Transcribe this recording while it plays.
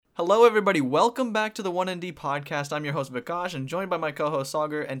Hello, everybody. Welcome back to the 1ND podcast. I'm your host, Vikash, and joined by my co-host,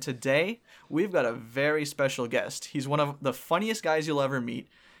 Sagar. And today, we've got a very special guest. He's one of the funniest guys you'll ever meet.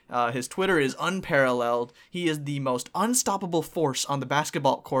 His Twitter is unparalleled. He is the most unstoppable force on the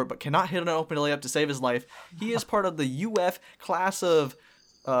basketball court, but cannot hit an open layup to save his life. He is part of the UF class of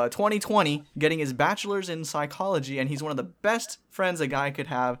 2020, getting his bachelor's in psychology, and he's one of the best friends a guy could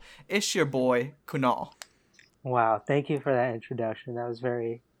have. It's your boy, Kunal. Wow, thank you for that introduction. That was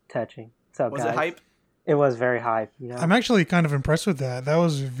very touching. What's up, Was guys? it hype? It was very hype. You know, I'm actually kind of impressed with that. That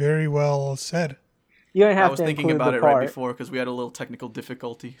was very well said. you don't have I was to thinking include about the it part. right before because we had a little technical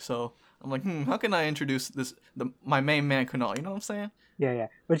difficulty. So I'm like, how can I introduce my main man, Kunal? You know what I'm saying? Yeah.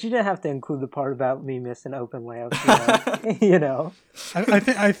 But you didn't have to include the part about me missing open layups. You know.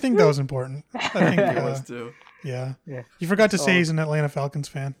 I think that was important. I think It was too. yeah. Yeah. You forgot to say he's an Atlanta Falcons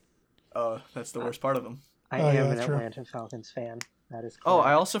fan. Oh, that's the worst part of them. I Oh, am yeah, an that's true. Atlanta Falcons fan. That is correct. Oh,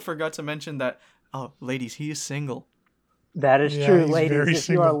 I also forgot to mention that. Oh, ladies, he is single. That is Yeah, true, he's ladies. very If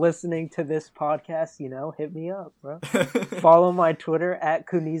you are single. listening to this podcast, hit me up, bro. Follow my Twitter at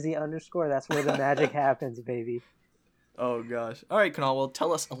Kunizi_. That's where the magic happens, baby. Oh gosh. All right, Kunal. Well,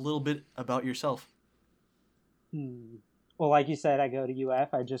 tell us a little bit about yourself. Well, like you said, I go to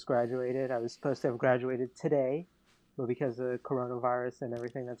UF. I just graduated. I was supposed to have graduated today, but because of coronavirus and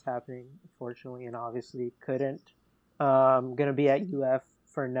everything that's happening, unfortunately, and obviously couldn't. I'm going to be at UF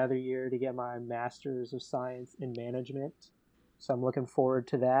for another year to get my Master's of Science in Management. So I'm looking forward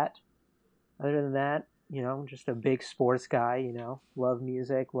to that. Other than that, just a big sports guy, love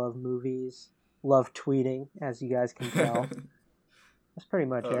music, love movies, love tweeting, as you guys can tell. That's pretty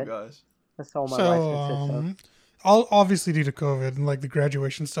much Oh it. gosh. That's all my life consists of. I'll obviously due to COVID and like the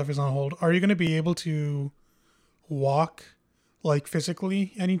graduation stuff is on hold. Are you going to be able to walk like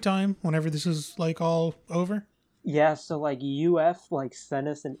physically anytime whenever this is like all over? Yeah, so UF sent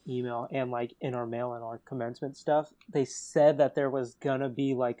us an email and in our mail and our commencement stuff, they said that there was gonna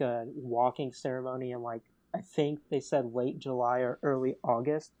be a walking ceremony in I think they said late July or early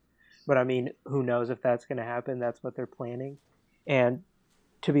August. But I mean, who knows if that's gonna happen? That's what they're planning. And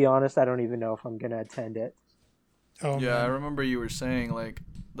to be honest, I don't even know if I'm gonna attend it. Oh, Yeah, I man. remember you were saying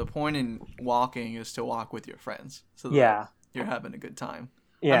the point in walking is to walk with your friends, so that Yeah. you're having a good time.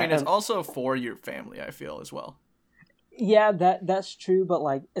 Yeah, I mean, it's and- also for your family. I feel as well. Yeah, that's true,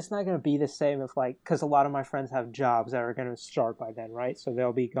 but it's not gonna be the same if because a lot of my friends have jobs that are gonna start by then, right? So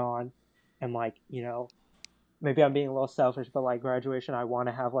they'll be gone, and maybe I'm being a little selfish, but graduation, I want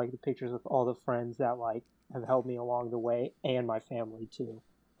to have the pictures with all the friends that have helped me along the way and my family too.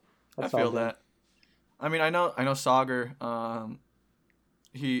 I That's feel all good. that. I mean, I know Sagar. I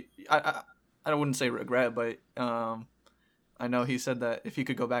wouldn't say regret, but I know he said that if he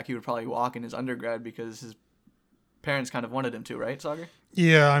could go back, he would probably walk in his undergrad because his parents kind of wanted him to, right, Sagar?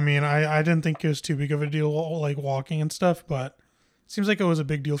 Yeah, I mean, I didn't think it was too big of a deal, like walking and stuff, but it seems like it was a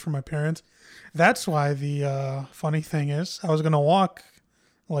big deal for my parents. That's why the funny thing is, I was going to walk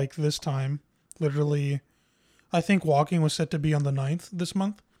this time. Literally, I think walking was set to be on the 9th this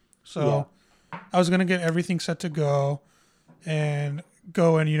month. So I was going to get everything set to go and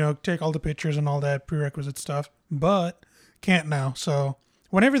take all the pictures and all that prerequisite stuff, but can't now. So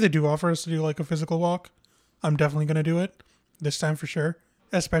whenever they do offer us to do a physical walk, I'm definitely going to do it this time for sure,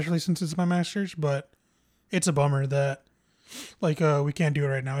 especially since it's my master's, but it's a bummer that we can't do it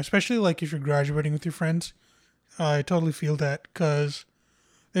right now, especially if you're graduating with your friends. I totally feel that because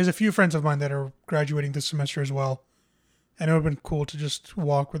there's a few friends of mine that are graduating this semester as well, and it would have been cool to just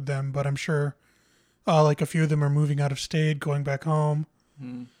walk with them, but I'm sure a few of them are moving out of state, going back home,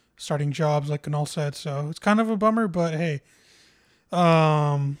 starting jobs like Kunal said, so it's kind of a bummer, but hey,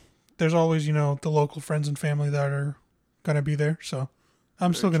 there's always, the local friends and family that are going to be there. So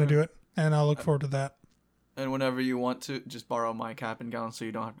I'm still going to do it. And I'll look forward to that. And whenever you want to, just borrow my cap and gown so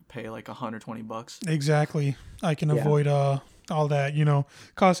you don't have to pay $120. Exactly. I can avoid all that,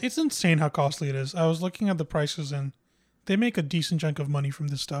 cost. It's insane how costly it is. I was looking at the prices and they make a decent chunk of money from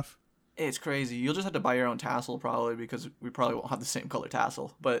this stuff. It's crazy. You'll just have to buy your own tassel probably because we probably won't have the same color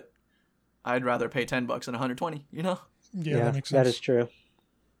tassel. But I'd rather pay $10 than $120, Yeah, that makes sense. That is true.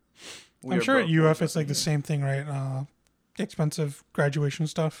 I'm sure at UF it's the same thing, right? Expensive graduation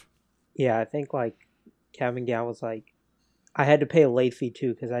stuff. Yeah, I think cap and gown was I had to pay a late fee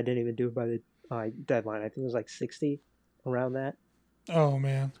too because I didn't even do it by the deadline. I think it was 60 around that. Oh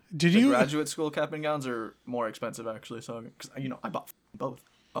man, did The you? graduate school cap and gowns are more expensive actually, so because I bought both.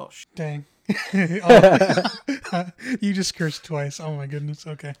 Oh Dang. Oh, you just cursed twice. Oh my goodness.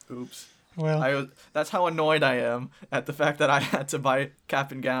 Okay. oops. Well, That's how annoyed I am at the fact that I had to buy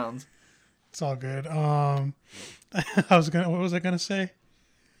cap and gowns. it's all good. What was I gonna say?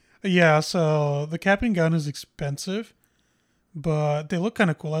 Yeah, so the cap and gown is expensive, but they look kind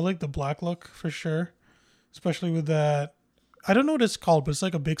of cool. I like the black look for sure, especially with that. I don't know what it's called, but it's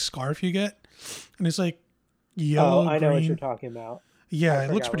like a big scarf you get, and it's like yellow, I know what you're green. talking about. Yeah, I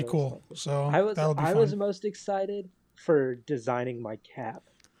it looks forgot pretty what it was cool. called. So I was that'll be I fun. was most excited for designing my cap.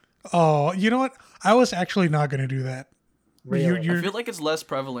 Oh, you know what? I was actually not gonna do that. Really? I feel like it's less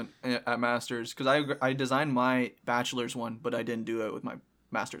prevalent at Masters because I designed my bachelor's one, but I didn't do it with my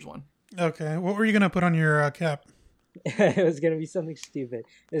master's one. Okay. What were you gonna put on your cap? It was gonna be something stupid.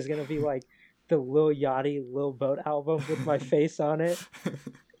 It was gonna be like the Lil Yachty Lil Boat album with my face on it,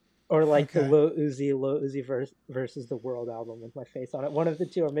 or like the Okay. Lil Uzi versus the World album with my face on it. One of the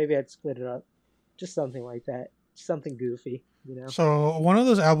two, or maybe I'd split it up. Just something like that. Something goofy, you know. So one of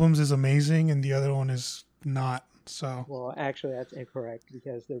those albums is amazing, and the other one is not. So Well, actually, that's incorrect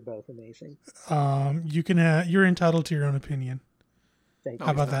because they're both amazing. you can you're entitled to your own opinion. Thank No, you.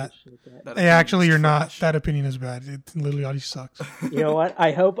 How about that? Appreciate that. That Hey, opinion's actually, you're not. trash. That opinion is bad. It literally already sucks. You know what?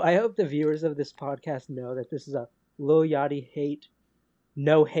 I hope the viewers of this podcast know that this is a Lil Yachty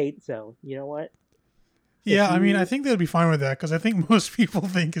no hate zone. You know what? Yeah, I mean, you- I think they'd be fine with that because I think most people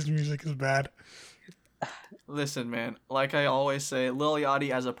think his music is bad. Listen, man. Like I always say, Lil Yachty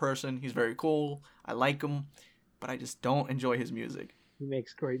as a person, he's very cool. I like him, but I just don't enjoy his music. He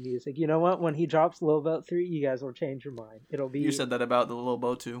makes great music. You know what? When he drops Lil Boat 3, you guys will change your mind. It'll be You said that about the Lil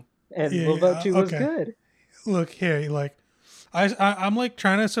Bo too. and Yeah, Lil Boat 2 was okay. good. Look here, like I'm like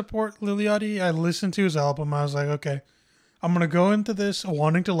trying to support Lil Yachty. I listened to his album. I was like, okay, I'm gonna go into this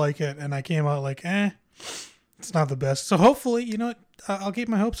wanting to like it, and I came out like, it's not the best. So hopefully, you know what? I'll keep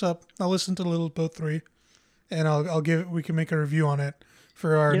my hopes up. I'll listen to Lil Boat 3, and we can make a review on it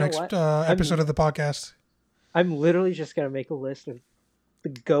for our You know next what? episode of the podcast. I'm literally just gonna make a list of the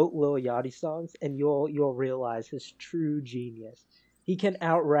GOAT Lil Yachty songs, and you'll realize his true genius. He can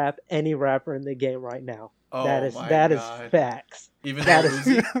out rap any rapper in the game right now. Oh that is my God. facts. Even That Lil is-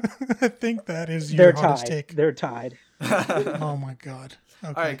 Uzi? I think that is They're your hottest tied. take. They're tied. Oh my god.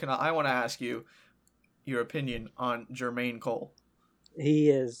 Okay. All right, I want to ask you your opinion on Jermaine Cole. He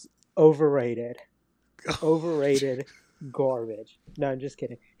is overrated. Overrated garbage. No, I'm just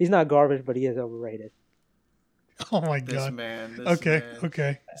kidding. He's not garbage, but he is overrated. Oh my This god. man. This Okay. man.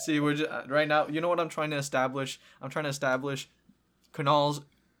 Okay. See, we're just, right now. You know what I'm trying to establish? I'm trying to establish Kunal's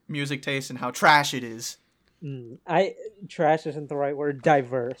music taste and how trash it is. Trash isn't the right word.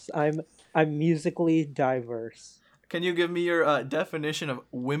 Diverse. I'm musically diverse. Can you give me your definition of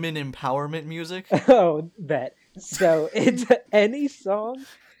women empowerment music? Oh, bet. So it's any song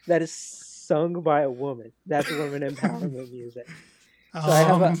that is sung by a woman. That's women empowerment music.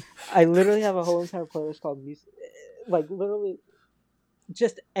 So I literally have a whole entire playlist called music, like literally,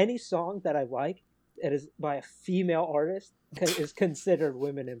 just any song that I like that is by a female artist is considered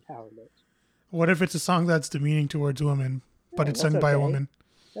women empowerment. What if it's a song that's demeaning towards women, but it's that's sung by a okay. woman?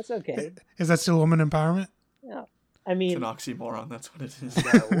 That's okay. Is that still woman empowerment? Yeah, I It's mean, an oxymoron. That's what it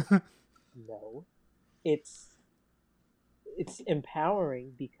is. no, it's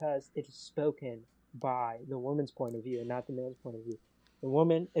empowering because it is spoken by the woman's point of view and not the man's point of view. The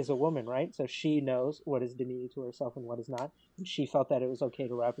woman is a woman, right? So she knows what is demeaning to herself and what is not. And she felt that it was okay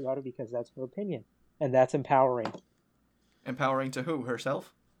to rap about it because that's her opinion. And that's empowering. Empowering to who?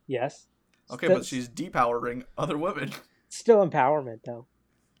 Herself? Yes. Okay, Still- but she's depowering other women. Still empowerment, though.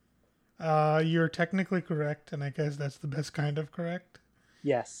 You're technically correct, and I guess that's the best kind of correct.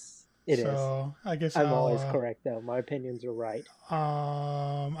 Yes, it is. So I guess I'm I'll, always correct, though. My opinions are right.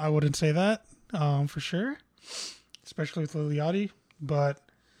 I wouldn't say that for sure, especially with Lil Yachty. But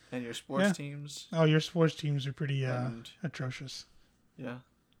And your sports Yeah. teams. your sports teams are pretty And atrocious. yeah.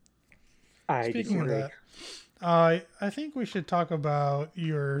 I Speaking of disagree. that, I think we should talk about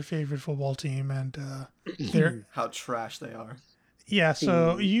your favorite football team and their. How trash they are. Yeah,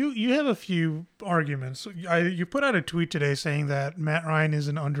 so you have a few arguments. You put out a tweet today saying that Matt Ryan is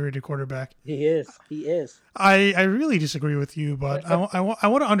an underrated quarterback. He is. He is. I really disagree with you, but I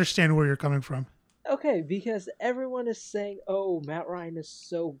want to understand where you're coming from. Okay, because everyone is saying, oh, Matt Ryan is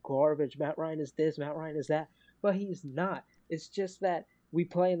so garbage. Matt Ryan is this, Matt Ryan is that. But he's not. It's just that we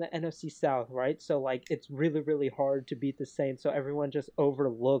play in the NFC South, right? So, like, it's really, really hard to beat the Saints. So everyone just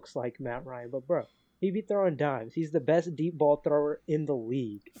overlooks, like, Matt Ryan. But, bro, he be throwing dimes. He's the best deep ball thrower in the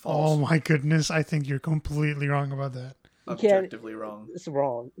league. False. Oh my goodness, I think you're completely wrong about that. You can't- Objectively wrong. It's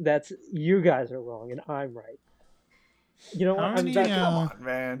wrong. You guys are wrong, and I'm right. You know what? How many, back- Come on,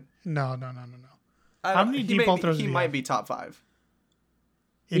 man. No. I How don't- many he deep may ball be- throws He do you might have? be top 5.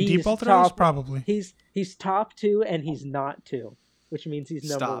 In He's deep ball throws, top- probably. He's top 2, and he's not 2. which means he's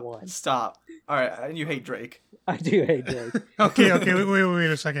number one. Stop. All right, and you hate Drake. I do hate Drake. Okay,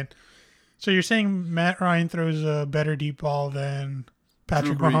 wait a second. So you're saying Matt Ryan throws a better deep ball than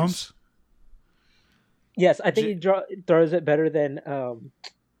Patrick Mahomes? Yes, I think he throws it better than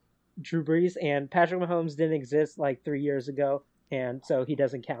Drew Brees, and Patrick Mahomes didn't exist like 3 years ago, and so he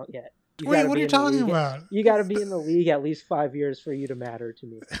doesn't count yet. Wait, what are you talking about? You got to be in the league at least 5 years for you to matter to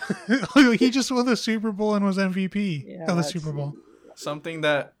me. He just won the Super Bowl and was MVP of the Super Bowl. Something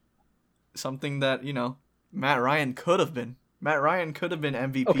that Matt Ryan could have been. Matt Ryan could have been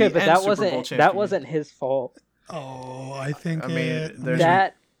MVP. Okay, but and that Super Bowl wasn't champion. his fault. Oh, I think. I mean,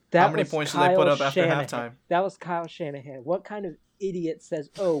 that how many points did they put up after halftime? That was Kyle Shanahan. What kind of idiot says,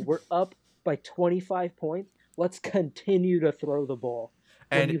 "Oh, we're up by 25 points. Let's continue to throw the ball."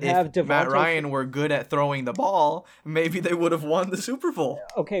 And if Matt Ryan were good at throwing the ball, maybe they would have won the Super Bowl.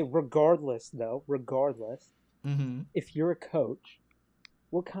 Okay, regardless, mm-hmm. if you're a coach,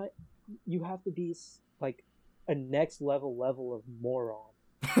 you have to be like a next level of moron.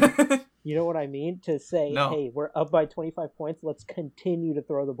 You know what I mean? To say, hey, we're up by 25 points, let's continue to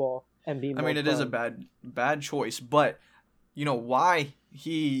throw the ball and be more it is a bad choice, but you know why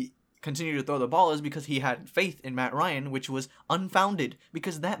he continued to throw the ball is because he had faith in Matt Ryan, which was unfounded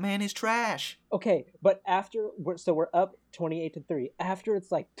because that man is trash. Okay, but we're up 28-3. After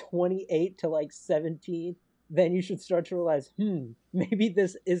it's like 28 to like 17, then you should start to realize, maybe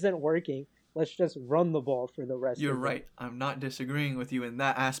this isn't working. Let's just run the ball for the rest of the game. You're right. I'm not disagreeing with you in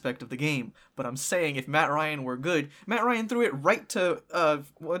that aspect of the game. But I'm saying if Matt Ryan were good, Matt Ryan threw it right to,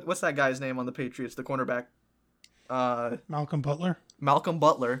 what's that guy's name on the Patriots, the cornerback? Malcolm Butler. Malcolm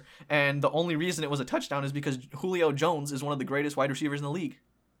Butler. And the only reason it was a touchdown is because Julio Jones is one of the greatest wide receivers in the league.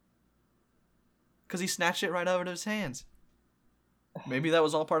 Because he snatched it right out of his hands. Maybe that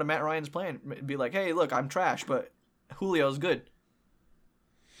was all part of Matt Ryan's plan. Be like, hey, look, I'm trash, but Julio's good.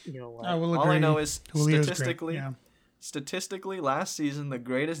 You know what? I will agree. All I know is statistically, statistically, last season the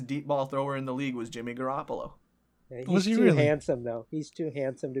greatest deep ball thrower in the league was Jimmy Garoppolo. Yeah, he's too handsome, though. He's too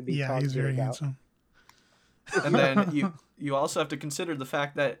handsome to be. Yeah, he's very handsome. And then you also have to consider the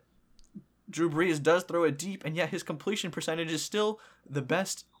fact that Drew Brees does throw it deep, and yet his completion percentage is still the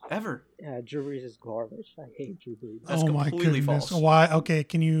best ever. Yeah, Drew Brees is garbage. I hate Drew Brees. That's completely false. Why? Okay,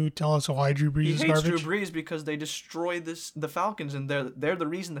 can you tell us why Drew Brees is garbage? He hates Drew Brees because they destroy the Falcons, and they're the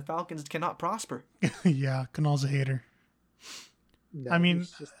reason the Falcons cannot prosper. Yeah, Kunal's a hater. No, I mean,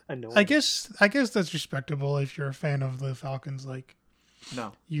 just annoying. I guess that's respectable if you're a fan of the Falcons. Like,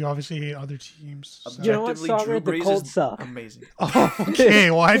 no, you obviously hate other teams. So. You know what, Sauger? The Colts suck. Amazing. Oh, okay.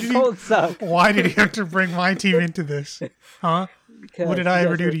 Why did he have to bring my team into this? Huh? Because what did I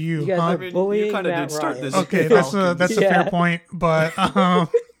ever do to you? You guys are bullying you kind of Matt did start Ryan. this. Okay, that's a fair point, but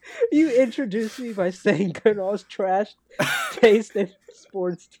you introduced me by saying Kunal's trash taste in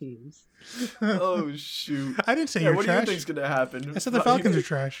sports teams. Oh shoot! I didn't say you're what trash. What do you think's gonna happen? I said the Falcons are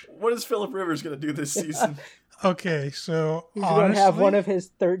trash. What is Phillip Rivers gonna do this season? Okay, so he's gonna have one of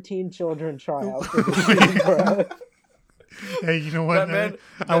his 13 children try out for the team, bro. Hey, you know what?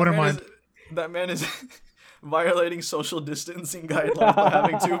 I wouldn't mind. That man is violating social distancing guidelines by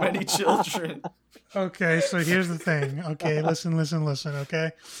having too many children. Okay, so here's the thing. Okay, listen.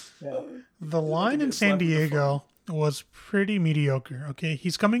 Okay, the line in San Diego was pretty mediocre. Okay,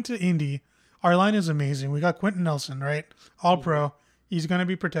 he's coming to Indy. Our line is amazing. We got Quentin Nelson, right? All pro. He's gonna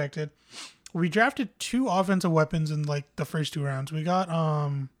be protected. We drafted 2 offensive weapons in like the first 2 rounds. We got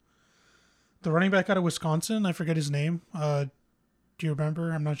the running back out of Wisconsin. I forget his name. Do you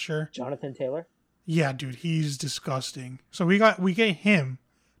remember? I'm not sure. Jonathan Taylor. Yeah, dude, he's disgusting. So we get him.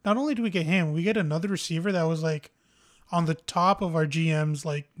 Not only do we get him, we get another receiver that was like on the top of our GM's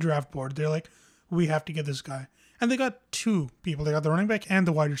like draft board. They're like, we have to get this guy. And they got 2 people. They got the running back and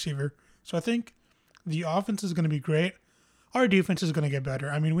the wide receiver. So I think the offense is going to be great. Our defense is going to get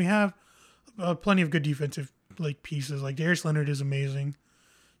better. I mean, we have plenty of good defensive like pieces. Like Darius Leonard is amazing.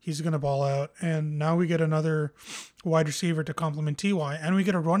 He's going to ball out. And now we get another wide receiver to complement T.Y. And we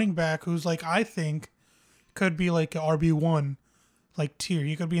get a running back who's like, I think could be like an RB1 like tier.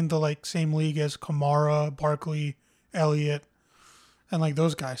 He could be in the like same league as Kamara, Barkley, Elliott, and like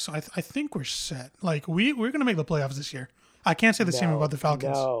those guys. So I think we're set. Like we're going to make the playoffs this year. I can't say the same about the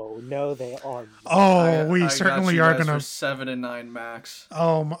Falcons. No, they aren't. Oh, we certainly are going to. 7-9 max.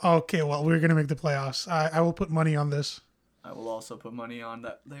 Oh, okay. Well, we're going to make the playoffs. I will put money on this. I will also put money on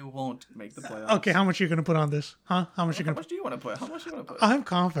that they won't make the playoffs. Okay, how much are you going to put on this? Huh? How much do you want to put? How much do you want to put? I'm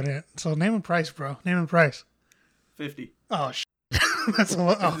confident. So name a price, bro. Name a price. 50. Oh, that's a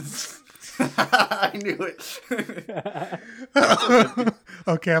lot. Oh. I knew it.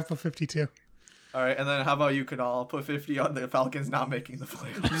 Okay, I'll put 52. All right, and then how about you, Kunal? I'll put 50 on the Falcons not making the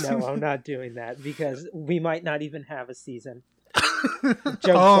playoffs. No, I'm not doing that because we might not even have a season. Joke's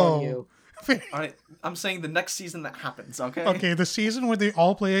on you. All right, I'm saying the next season that happens, okay? Okay, the season where they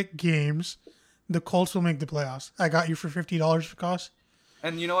all play games, the Colts will make the playoffs. I got you for $50 for cost.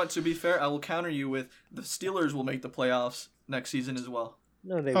 And you know what? To be fair, I will counter you with the Steelers will make the playoffs next season as well.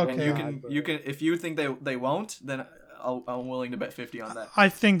 No, they Okay. won't. You can if you think they won't, then I'm willing to bet 50 on that. I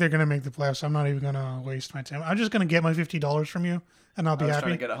think they're gonna make the playoffs. I'm not even gonna waste my time. I'm just gonna get my $50 from you, and I'll be I was happy.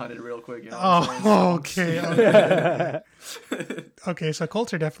 trying to get 100 real quick. You know Oh, okay. Okay, so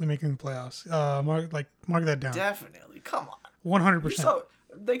Colts are definitely making the playoffs. Mark that down. Definitely. Come on. 100%. So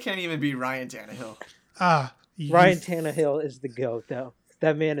they can't even beat Ryan Tannehill. Ryan Tannehill is the GOAT, though.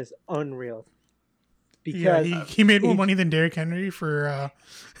 That man is unreal. Yeah, Because he made more money than Derrick Henry for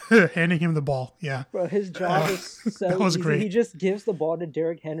handing him the ball. Yeah. bro, his job is so that was easy. great. He just gives the ball to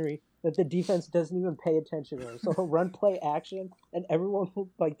Derrick Henry that the defense doesn't even pay attention to him. So he'll run play action, and everyone will,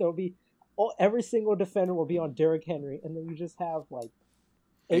 every single defender will be on Derrick Henry, and then you just have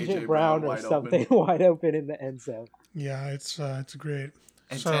AJ Brown or something wide open in the end zone. Yeah, it's great.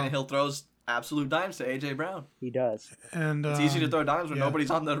 And So- Tannehill throws absolute dimes to AJ Brown. He does. And It's easy to throw dimes when yeah.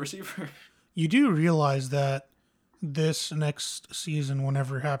 nobody's on the receiver. You do realize that this next season,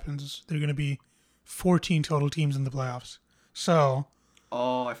 whenever it happens, there are going to be 14 total teams in the playoffs. So,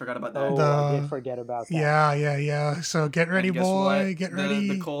 Oh, I forgot about that. Oh, I did forget about that. yeah. So get ready, And guess boy. what? Get ready.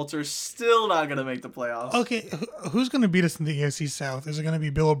 The Colts are still not going to make the playoffs. Okay, who's going to beat us in the AFC South? Is it going to be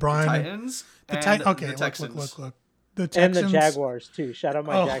Bill O'Brien? Titans The and Titans. Okay, the Texans. look. The And Texans. the Jaguars, too. Shout out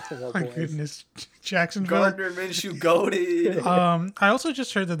my Jacksonville my boys. goodness. Jacksonville. Gardner Minshew goated. I also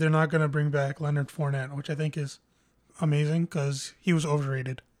just heard that they're not going to bring back Leonard Fournette, which I think is amazing because he was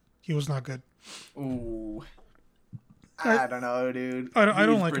overrated. He was not good. Ooh. I don't know, dude. I don't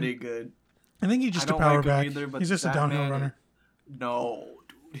He's like pretty him. good. I think he's just I a don't power like him back. either, but He's just a that downhill man- runner. No,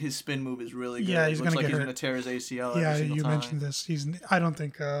 dude, his spin move is really good. Yeah, he's It looks gonna like get he's hurt. going to tear his ACL Yeah, every single you time. mentioned this. I don't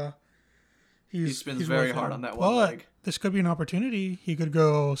think He spins he's very worth hard it. on that one But leg. this could be an opportunity. He could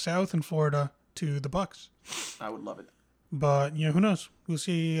go south in Florida to the Bucks. I would love it. But who knows? We'll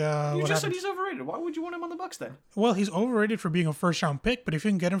see. You What just said happens. he's overrated. Why would you want him on the Bucks then? Well, he's overrated for being a first round pick, but if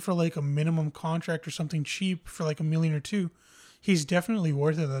you can get him for like a minimum contract or something cheap for like $1 million or $2 million, he's definitely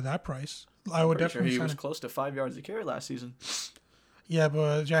worth it at that price. I would Pretty sure definitely he sign was him. close to 5 yards a carry last season. Yeah,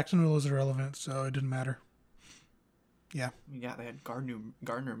 but Jacksonville was irrelevant, so it didn't matter. Yeah. Yeah, they had Gardner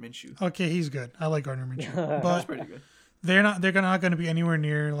Minshew. Okay, he's good. I like Gardner Minshew, That's but pretty good. they're not going to be anywhere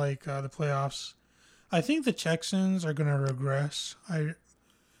near like the playoffs. I think the Texans are going to regress.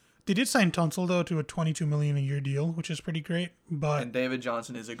 They did sign Tunsil though to a $22 million a year deal, which is pretty great. But And David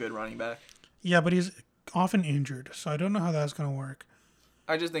Johnson is a good running back. yeah, but he's often injured, so I don't know how that's going to work.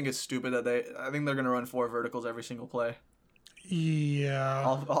 I just think it's stupid that I think they're going to run 4 verticals every single play. Yeah,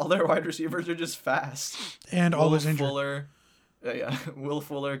 All their wide receivers are just fast. and always Will injured. Fuller. Yeah. Will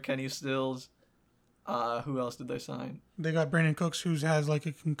Fuller, Kenny Stills. Who else did they sign? They got Brandon Cooks, who has like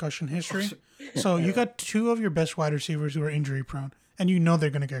a concussion history. So you got 2 of your best wide receivers who are injury prone, and they're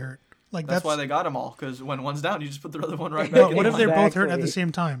going to get hurt. Like That's why they got them all, because when one's down, you just put the other one right back No, in. what if the they're line. both hurt at the Exactly.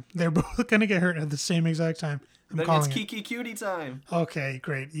 same time? They're both going to get hurt at the same exact time. I'm Then it's calling it. Kiki Cutie time. Okay,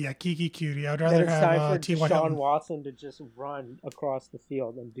 great. Yeah, Kiki Cutie. I'd Then rather it's time have for T.Y. Deshaun Hilton. Watson to just run across the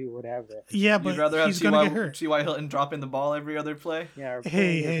field and do whatever. Yeah, but You'd rather have he's going to get hurt. T.Y. Hilton dropping the ball every other play? Yeah, or Hey, pulling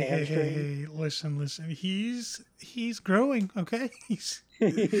his hey, hey, hamstring. hey, listen. He's growing, okay? He's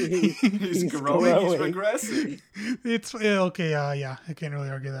growing. He's regressing. It's okay. Yeah, I can't really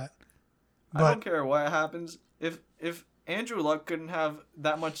argue that. I But don't care what happens. If Andrew Luck couldn't have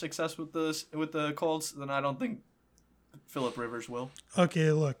that much success with the Colts, then I don't think Phillip Rivers will.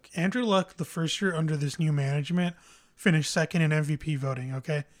 okay, look, Andrew Luck, the first year under this new management, finished second in MVP voting.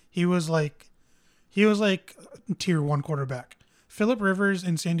 Okay, he was like tier 1 quarterback. Phillip Rivers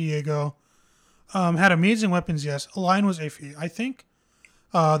in San Diego had amazing weapons. Yes, line was iffy. I think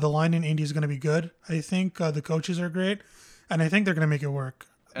the line in Indy is going to be good. I think the coaches are great, and I think they're going to make it work.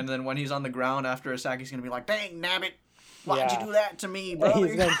 And then when he's on the ground after a sack, he's gonna be like, "Dang, nabbit, why'd Yeah. you do that to me, He's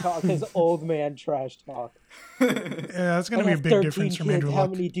brother?" gonna talk his old man trash talk. Yeah, that's going to be a have big 13 difference from kids, Andrew How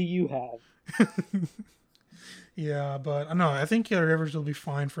Luck. many do you have? Yeah, but no, I think Rivers will be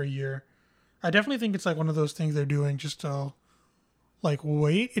fine for a year. I definitely think it's like one of those things they're doing just to like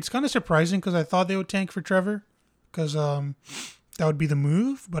wait. It's kind of surprising because I thought they would tank for Trevor because that would be the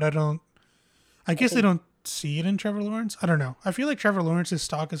move, but I guess they don't see it in Trevor Lawrence. I don't know. I feel like Trevor Lawrence's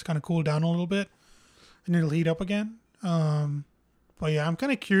stock has kind of cooled down a little bit and it'll heat up again. But yeah, I'm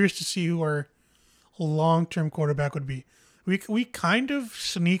kind of curious to see who our long-term quarterback would be. we kind of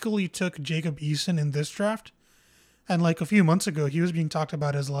sneakily took Jacob Eason in this draft, and like a few months ago, he was being talked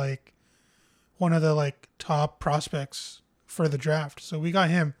about as like one of the like top prospects for the draft. So we got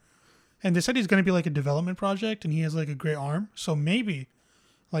him, and they said he's going to be like a development project, and he has like a great arm. So maybe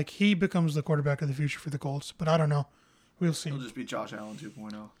like he becomes the quarterback of the future for the Colts. But I don't know. We'll see. He'll just be Josh Allen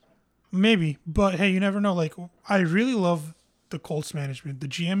 2.0. Maybe, but hey, you never know. Like I really love the Colts management. The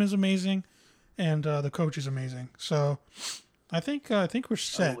GM is amazing, and the coach is amazing. So I think we're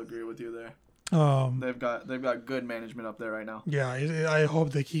set. I will agree with you there. They've got good management up there right now. Yeah, I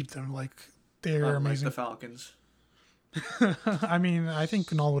hope they keep them. Like they're amazing. Like the Falcons. I mean, I think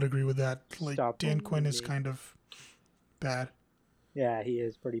Kunal would agree with that. Like Stop Dan believing Quinn is me. kind of bad. Yeah, he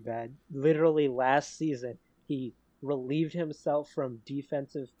is pretty bad. Literally last season, he relieved himself from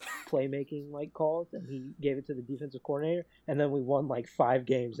defensive playmaking like calls, and he gave it to the defensive coordinator, and then we won like 5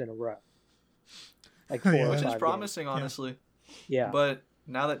 games in a row. Like 4 Yeah, or Which 5 is promising, games. honestly. Yeah. But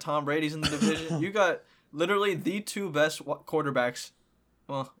now that Tom Brady's in the division, you got literally the 2 best quarterbacks.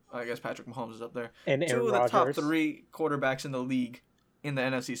 Well, I guess Patrick Mahomes is up there. And 2 Aaron of the top Rodgers. 3 quarterbacks in the league in the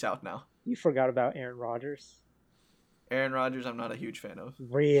NFC South now. You forgot about Aaron Rodgers? Aaron Rodgers, I'm not a huge fan of.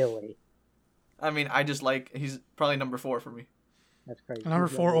 Really? I mean, I just like he's probably number 4 for me. That's crazy. Number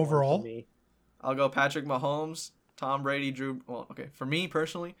He's 4 1 overall? for me. I'll go Patrick Mahomes, Tom Brady, Drew. Well, okay, for me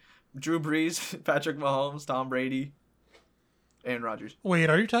personally, Drew Brees, Patrick Mahomes, Tom Brady, Aaron Rodgers. Wait,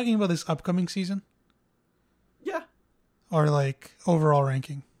 are you talking about this upcoming season Yeah, or like overall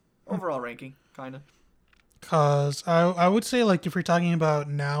ranking? overall ranking, kind of. Cause I would say like if we're talking about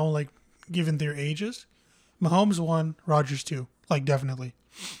now, like given their ages, Mahomes 1, Rodgers 2, like definitely.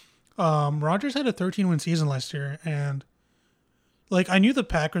 Rodgers had a 13-win season last year, and like I knew the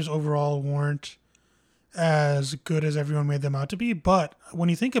Packers overall weren't as good as everyone made them out to be, but when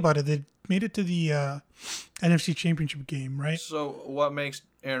you think about it, they made it to the NFC Championship game, right? So, what makes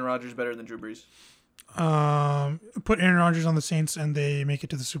Aaron Rodgers better than Drew Brees? Put Aaron Rodgers on the Saints, and they make it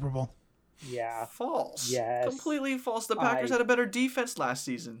to the Super Bowl. Yeah. False. Yes. Completely false. The Packers had a better defense last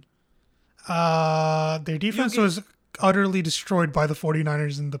season. Their defense was utterly destroyed by the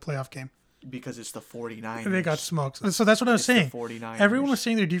 49ers in the playoff game. Because it's the 49ers. They got smoked. So that's what I was saying. The 49ers. Everyone was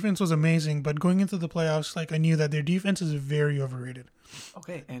saying their defense was amazing, but going into the playoffs, like I knew that their defense is very overrated.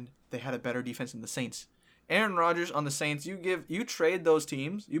 Okay, and they had a better defense than the Saints. Aaron Rodgers on the Saints, you trade those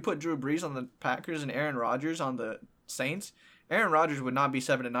teams, you put Drew Brees on the Packers and Aaron Rodgers on the Saints, Aaron Rodgers would not be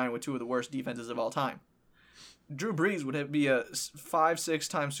 7-9 with 2 of the worst defenses of all time. Drew Brees would be a 5-6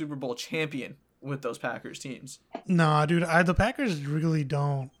 time Super Bowl champion with those Packers teams. Nah, dude, the Packers really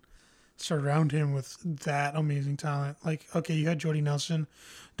don't surround him with that amazing talent. Like, okay, you had Jordy Nelson,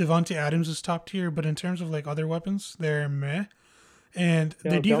 Devontae Adams is top tier, but in terms of like other weapons, they're meh. And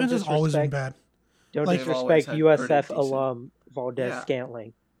Yo, their don't defense has always been bad. Don't Like- They've always disrespect had USF pretty decent- alum Valdez Yeah.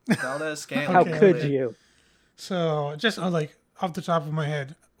 Scantling. Valdez Scantling. How Okay, could okay. you? So just like off the top of my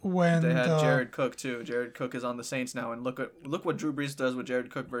head, when They had Jared Cook too. Jared Cook is on the Saints now, and look what Drew Brees does with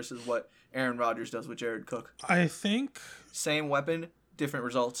Jared Cook versus what Aaron Rodgers does with Jared Cook. I think Same weapon, different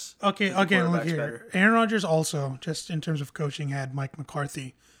results. okay, The again, look quarterback's here. better. Aaron Rodgers also, just in terms of coaching, had Mike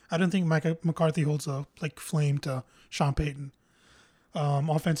McCarthy. I don't think Mike McCarthy holds a like flame to Sean Payton,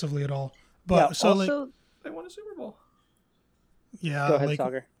 offensively at all. But Yeah, so also, like, They won a Super Bowl. yeah, go ahead, like,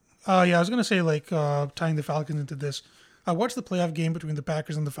 Sagar. yeah, I was gonna say like tying the Falcons into this. I watched the playoff game between the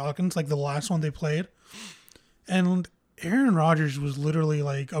Packers and the Falcons, like the last one they played, and Aaron Rodgers was literally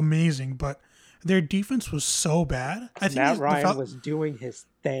like amazing, but their defense was so bad. I think Matt the Ryan was doing his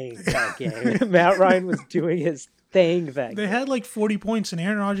thing that game. Matt Ryan was doing his thing that They game. had like 40 points, and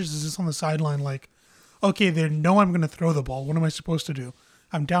Aaron Rodgers is just on the sideline, like, okay, they know I'm going to throw the ball. What am I supposed to do?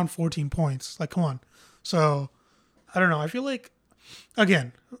 I'm down 14 points. Like, come on. So, I don't know. I feel like,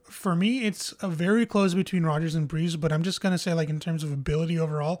 again, for me, it's a very close between Rodgers and Breeze, but I'm just going to say, like, in terms of ability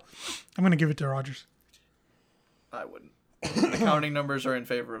overall, I'm going to give it to Rodgers. I wouldn't. The counting numbers are in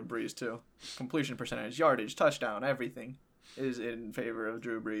favor of Brees too. Completion percentage, yardage, touchdown, everything is in favor of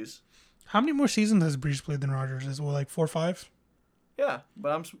Drew Brees. How many more seasons has Breeze played than Rodgers? Is it like 4 or 5? Yeah,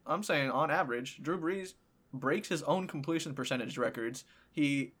 but I'm saying on average, Drew Brees breaks his own completion percentage records.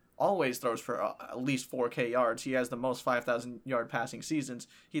 He always throws for at least 4K yards. He has the most 5,000 yard passing seasons.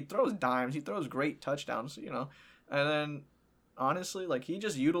 He throws dimes. He throws great touchdowns. And then honestly, like he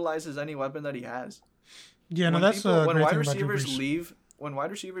just utilizes any weapon that he has. Yeah, no, that's a when great wide thing about Drew receivers Brees. leave. When wide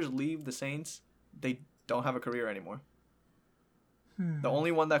receivers leave the Saints, they don't have a career anymore. The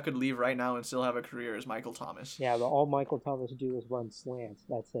only one that could leave right now and still have a career is Michael Thomas. Yeah, but all Michael Thomas do is run slants.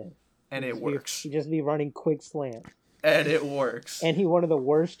 That's it. And it works. He just be running quick slants. And it works. And he one of the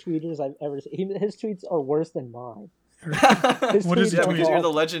worst tweeters I've ever seen. His tweets are worse than mine. What is Yeah, it? because you're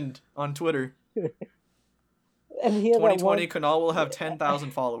the legend on Twitter. And he had that 2020, one. Kunal will have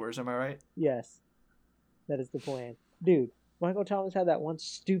 10,000 followers. Am I right? Yes, that is the plan, dude. Michael Thomas had that one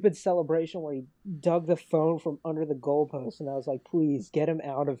stupid celebration where he dug the phone from under the goalpost, and I was like, "Please get him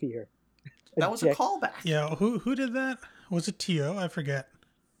out of here." That was a callback. Yeah, who did that? Was it T.O.? I forget.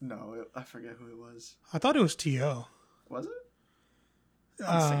 No, I forget who it was. I thought it was T.O. Was it?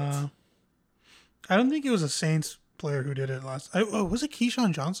 I don't think it was a Saints player who did it last. Was it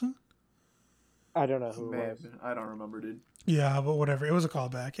Keyshawn Johnson? I don't know who it was. I don't remember, dude. Yeah, but whatever. It was a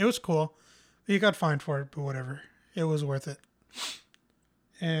callback. It was cool. He got fined for it, but whatever. It was worth it.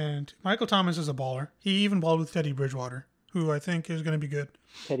 And Michael Thomas is a baller. He even balled with Teddy Bridgewater, who I think is going to be good.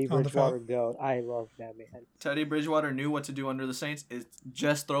 Teddy Bridgewater, goat. I love that man. Teddy Bridgewater knew what to do under the Saints. Is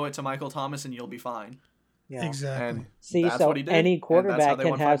just throw it to Michael Thomas and you'll be fine. Yeah. Exactly. And see, that's so what he did, any quarterback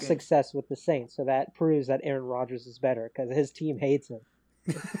can can have success with the Saints. So that proves that Aaron Rodgers is better because his team hates him.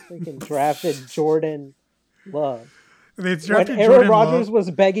 Freaking drafted Jordan Love. They when Aaron Rodgers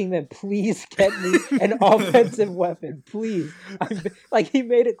was begging them, please get me an offensive weapon, please. Like, he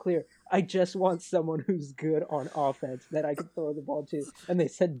made it clear, I just want someone who's good on offense that I can throw the ball to. And they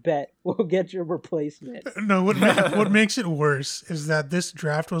said, bet, we'll get your replacement. No, what makes it worse is that this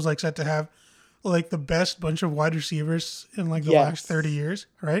draft was like set to have like the best bunch of wide receivers in like the last 30 years,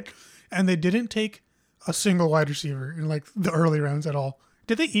 right? And they didn't take a single wide receiver in like the early rounds at all.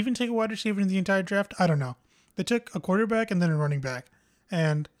 Did they even take a wide receiver in the entire draft? I don't know. They took a quarterback and then a running back.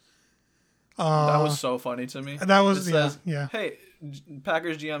 And that was so funny to me. That was, yeah. Hey,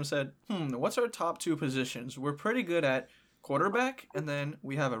 Packers GM said, what's our top two positions? We're pretty good at quarterback, and then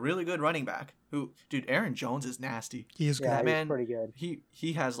we have a really good running back. Who, dude, Aaron Jones is nasty. He is good. Yeah, that man, he's pretty good.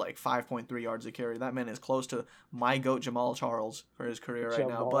 He has like 5.3 yards a carry. That man is close to my GOAT Jamal Charles for his career right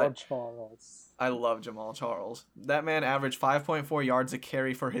now. But Charles. I love Jamal Charles. That man averaged 5.4 yards a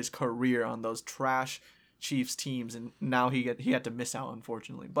carry for his career on those trash Chiefs teams, and now he had to miss out,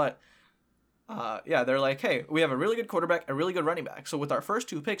 unfortunately. But they're like, hey, we have a really good quarterback, a really good running back. So with our first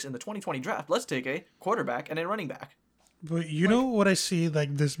two picks in the 2020 draft, let's take a quarterback and a running back. But you know what I see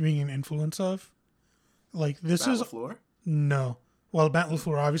like this being an influence of? Like this Matt is LaFleur? No. Well, Matt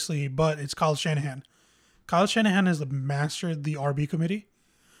LaFleur obviously, but it's Kyle Shanahan. Kyle Shanahan has mastered the RB committee,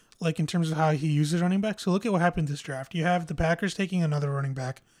 like in terms of how he uses running back. So look at what happened this draft. You have the Packers taking another running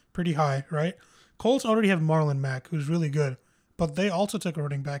back, pretty high, right? Colts already have Marlon Mack, who's really good, but they also took a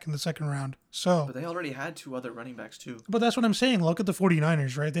running back in the second round. But they already had two other running backs too. But that's what I'm saying. Look at the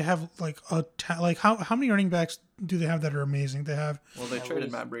 49ers, right? They have like how many running backs do they have that are amazing? They have. Well, they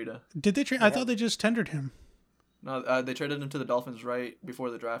traded Matt Breida. Did they trade? I thought they just tendered him. No, they traded him to the Dolphins right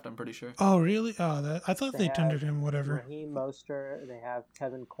before the draft, I'm pretty sure. Oh, really? Oh, I thought they tendered him. Whatever. Raheem Mostert. They have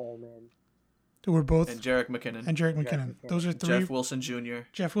Kevin Coleman. They were both. And Jerick McKinnon. Those are three. Jeff Wilson Jr.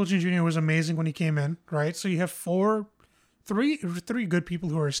 Jeff Wilson Jr. was amazing when he came in, right? So you have three good people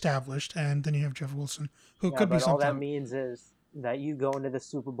who are established, and then you have Jeff Wilson, who could be something. All that means is that you go into the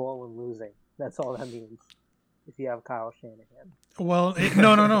Super Bowl and losing. That's all that means. If you have Kyle Shanahan. Well,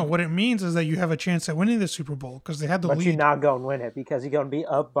 no. What it means is that you have a chance at winning the Super Bowl because they had the lead. But you're not going to win it because you're going to be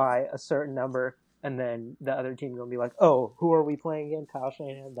up by a certain number, and then the other team's going to be like, oh, who are we playing again? Kyle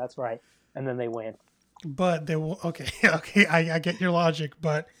Shanahan? That's right. And then they win. But they will. Okay, I get your logic,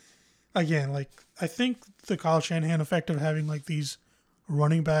 but again, like I think the Kyle Shanahan effect of having like these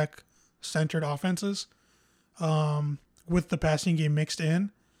running back centered offenses, with the passing game mixed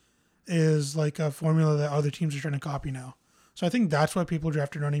in, is like a formula that other teams are trying to copy now. So I think that's why people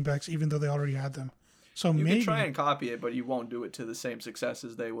drafted running backs, even though they already had them. So you maybe can try and copy it, but you won't do it to the same success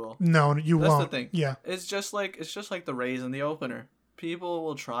as they will. No, you won't. That's the thing. Yeah, it's just like the Rays in the opener. People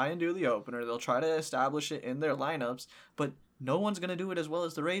will try and do the opener. They'll try to establish it in their lineups, but no one's gonna do it as well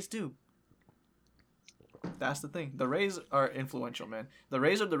as the Rays do. That's the thing. The Rays are influential, man. The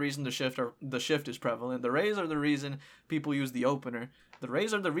Rays are the reason the shift is prevalent. The Rays are the reason people use the opener. The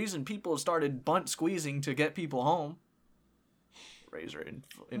Rays are the reason people started bunt squeezing to get people home. Rays are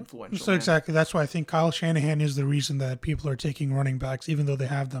influential. So exactly, that's why I think Kyle Shanahan is the reason that people are taking running backs, even though they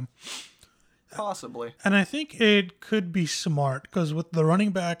have them. Possibly. And I think it could be smart because with the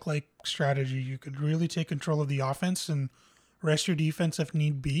running back like strategy, you could really take control of the offense and rest your defense if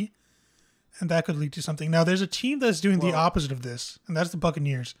need be. And that could lead to something. Now, there's a team that's doing the opposite of this, and that's the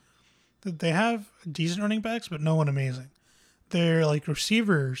Buccaneers. They have decent running backs, but no one amazing. Their like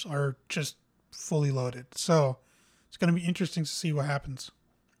receivers are just fully loaded. So it's going to be interesting to see what happens.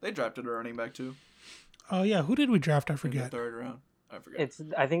 They drafted a running back too. Oh yeah, who did we draft? I forget. In the third round. I forget.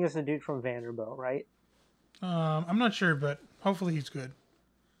 I think it's the dude from Vanderbilt, right? I'm not sure, but hopefully he's good.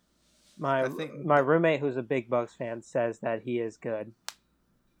 My I think my roommate, who's a big Bucks fan, says that he is good.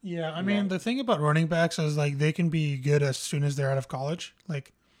 Yeah, I mean, the thing about running backs is like they can be good as soon as they're out of college.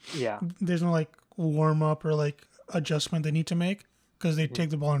 Like, Yeah. there's no like warm up or like adjustment they need to make because they take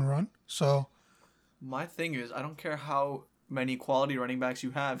the ball and run. So, my thing is, I don't care how many quality running backs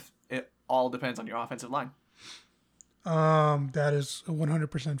you have. It all depends on your offensive line. that is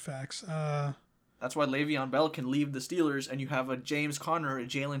 100% facts. That's why Le'Veon Bell can leave the Steelers, and you have a James Conner, a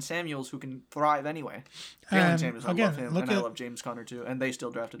Jalen Samuels who can thrive anyway. Jalen And Samuels, I again, love him, look and I at- love James Conner too. And they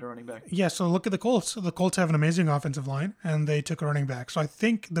still drafted a running back. Yeah, so look at the Colts. The Colts have an amazing offensive line, and they took a running back. So I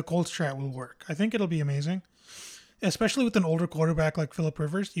think the Colts strat will work. I think it'll be amazing, especially with an older quarterback like Phillip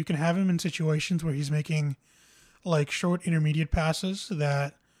Rivers. You can have him in situations where he's making like short intermediate passes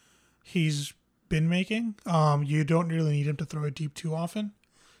that he's been making. You don't really need him to throw it deep too often,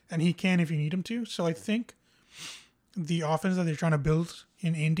 and he can if you need him to. So I think the offense that they're trying to build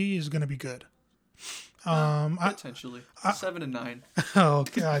in Indy is going to be good. Potentially 7-9. Oh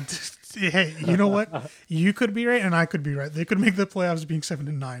God! Hey, you know what? You could be right, and I could be right. They could make the playoffs being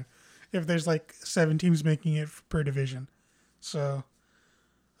 7-9 if there's like 7 teams making it per division. So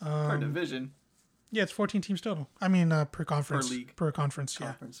Per division. yeah, it's 14 teams total. I mean, per conference, league. per conference. Yeah.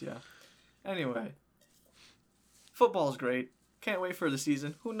 Conference, yeah. Anyway, football's great. Can't wait for the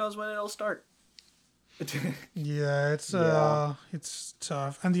season. Who knows when it'll start? Yeah, it's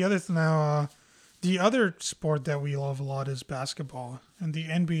tough. And the other now, the other sport that we love a lot is basketball, and the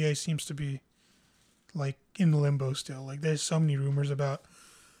NBA seems to be like in limbo still. Like there's so many rumors about,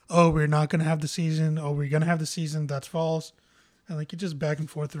 oh, we're not gonna have the season. Oh, we're gonna have the season. That's false. And like it's just back and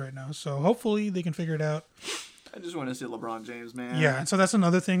forth right now. So hopefully they can figure it out. I just want to see LeBron James, man. Yeah, so that's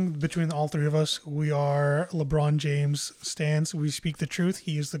another thing between all three of us. We are LeBron James stans. We speak the truth.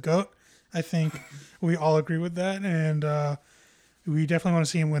 He is the GOAT. I think we all agree with that, and we definitely want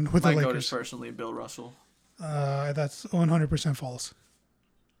to see him win with My the goat is Lakers. personally Bill Russell. That's 100% false.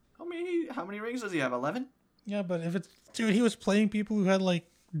 How many rings does he have? 11? Yeah, but if it's dude, he was playing people who had like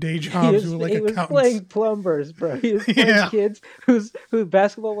day He jobs was, who were like he was accountants. playing plumbers, bro. He was playing Yeah. kids whose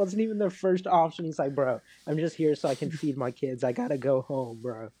basketball wasn't even their first option. He's like, bro, I'm just here so I can feed my kids. I gotta go home,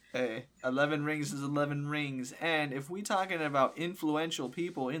 bro. Hey, 11 rings is 11 rings. And if we talking about influential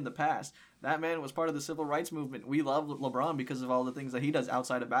people in the past, that man was part of the civil rights movement. We love LeBron because of all the things that he does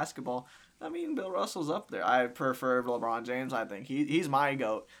outside of basketball. I mean, Bill Russell's up there. I prefer LeBron James. I think he's my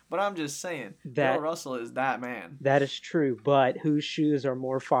GOAT. But I'm just saying, Bill Russell is that man. That is true, but whose shoes are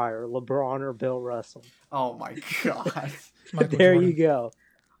more fire, LeBron or Bill Russell? Oh, my God. Michael There Jordan. you go.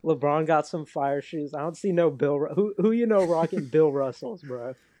 LeBron got some fire shoes. I don't see no Bill. Who you know rocking Bill Russells,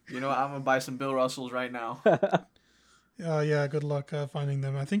 bro? You know what? I'm going to buy some Bill Russells right now. Yeah, good luck finding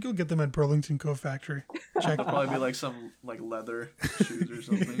them. I think you'll get them at Burlington Coat Factory. Check. They'll probably be like some leather shoes or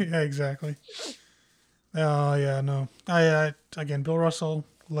something. Yeah, exactly. Yeah, no. I again, Bill Russell,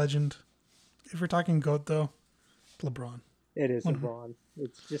 legend. If we're talking GOAT though, LeBron. It is LeBron.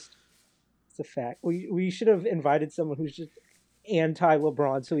 It's a fact. We should have invited someone who's just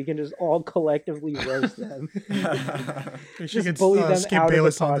anti-LeBron so we can just all collectively roast them. We should Just get bully them Skip out of the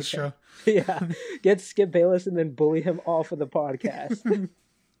Bayless on this podcast. show. Yeah, get Skip Bayless and then bully him off of the podcast.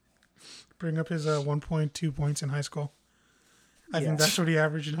 Bring up his 1.2 points in high school. I think that's what he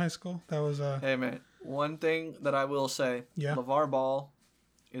averaged in high school. That was Hey, man. One thing that I will say. Yeah. LeVar Ball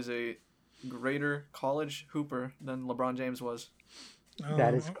is a greater college hooper than LeBron James was.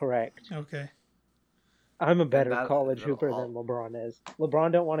 That is correct. Okay. I'm a better that- college no, hooper I'll- than LeBron is.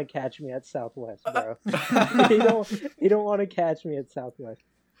 LeBron don't want to catch me at Southwest, bro. he don't want to catch me at Southwest.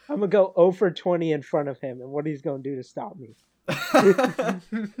 I'm gonna go 0 for 20 in front of him, and what he's gonna do to stop me?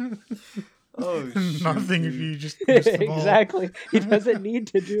 Oh, shoot, Nothing if dude. you just miss the ball. Exactly. He doesn't need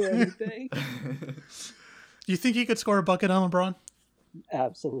to do anything. You think he could score a bucket on LeBron?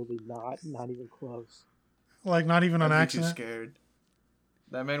 Absolutely not. Not even close. Like not even on I'd be too accident? scared.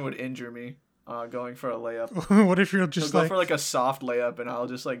 That man would injure me going for a layup. What if you're He'll just go like for like a soft layup and I'll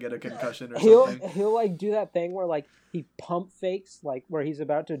just like get a concussion or something. He'll like do that thing where like he pump fakes like where he's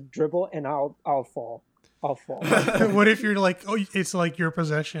about to dribble and I'll fall. I'll fall. what if you're like, oh, it's like your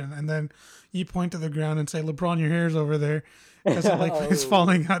possession, and then you point to the ground and say, LeBron, your hair's over there, because it like it's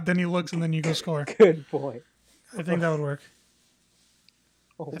falling out. Then he looks and then you go score. Good point. I think that would work.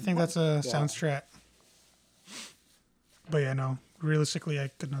 Oh I think that's a sound strat. But yeah, no. Realistically, I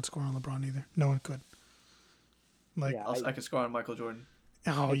could not score on LeBron either. No one could. Like, Yeah. I could score on Michael Jordan.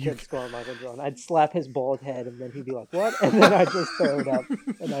 oh, I you. could score on Michael Jordan. I'd slap his bald head and then he'd be like, "What?" And then I'd just throw it up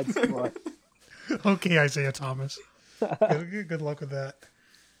and I'd score. Okay, Isaiah Thomas. Good luck with that,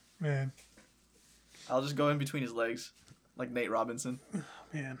 man. I'll just go in between his legs, like Nate Robinson.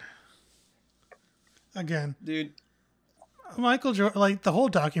 Man, again, dude. Michael Jordan, like the whole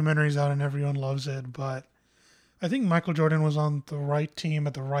documentary's out and everyone loves it, but I think Michael Jordan was on the right team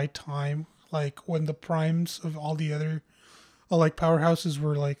at the right time. Like when the primes of all the other, like powerhouses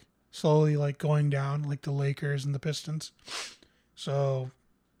were like slowly like going down, like the Lakers and the Pistons. So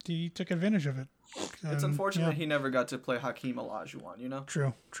he took advantage of it. It's And, unfortunate he never got to play Hakeem Olajuwon. You know.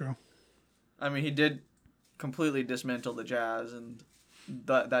 True. I mean, he did completely dismantle the Jazz, and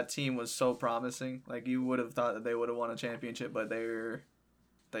that team was so promising. Like you would have thought that they would have won a championship, but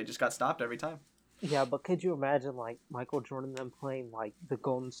they just got stopped every time. Yeah, but could you imagine like Michael Jordan them playing like the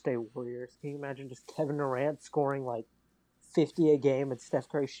Golden State Warriors? Can you imagine just Kevin Durant scoring like 50 a game and Steph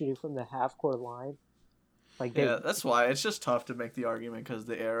Curry shooting from the half court line? Like Yeah, that's why it's just tough to make the argument because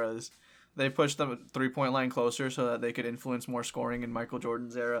the eras they pushed the 3-point line closer so that they could influence more scoring in Michael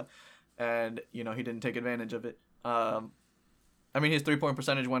Jordan's era, and he didn't take advantage of it. I mean, his 3-point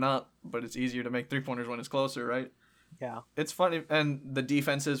percentage went up, but it's easier to make 3-pointers when it's closer, right? Yeah, it's funny, and the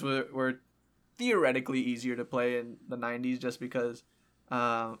defenses were theoretically easier to play in the 90s just because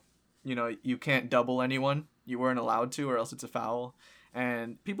you can't double anyone. You weren't allowed to, or else it's a foul.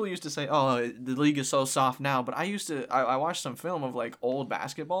 And people used to say, oh, the league is so soft now, but I watched some film of like old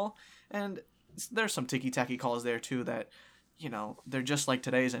basketball, and there's some ticky-tacky calls there too that they're just like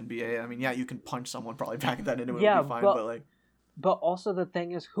today's NBA. I mean, yeah, you can punch someone probably back then and it would be fine, but like, but also the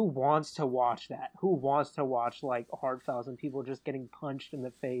thing is, who wants to watch that? Who wants to watch like hard fouls and people just getting punched in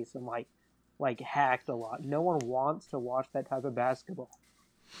the face and like hacked a lot? No one wants to watch that type of basketball,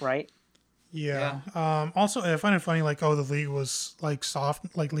 right? Yeah. Also, I find it funny, like, the league was like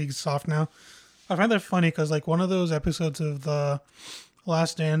soft, like league's soft now. I find that funny because like one of those episodes of the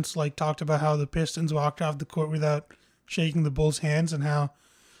Last Dance like talked about how the Pistons walked off the court without shaking the Bulls' hands and how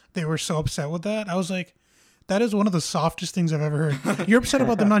they were so upset with that. I was like, that is one of the softest things I've ever heard. You're upset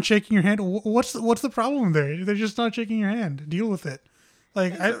about them not shaking your hand. What's the problem there? They're just not shaking your hand. Deal with it.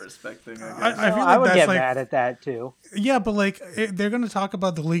 Like it's a respect thing. I feel like I would that's get like, mad at that too. Yeah, but like they're going to talk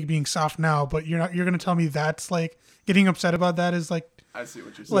about the league being soft now, but you're going to tell me that's like getting upset about that is like. I see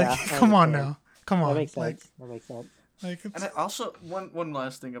what you're saying. Like, come on now, come on. That makes like, sense. That makes sense. Like and I also one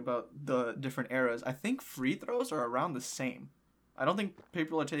last thing about the different eras. I think free throws are around the same. I don't think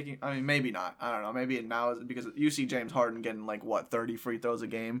people are taking. I mean, maybe not. I don't know. Maybe it now is because you see James Harden getting like 30 free throws a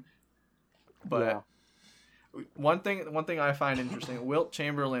game. But Yeah. one thing I find interesting. Wilt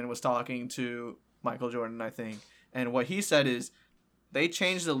Chamberlain was talking to Michael Jordan, I think, and what he said is they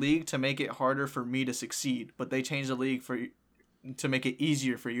changed the league to make it harder for me to succeed, but they changed the league to make it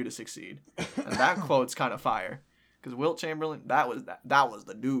easier for you to succeed. And that quote's kind of fire because Wilt Chamberlain, that was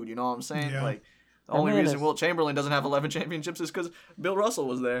the dude. You know what I'm saying? Yeah. Like. The only reason Wilt Chamberlain doesn't have 11 championships is because Bill Russell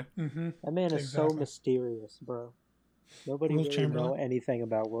was there. Mm-hmm. That man is so mysterious, bro. Nobody really know anything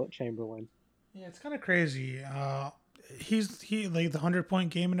about Wilt Chamberlain. Yeah, it's kind of crazy. He like the 100-point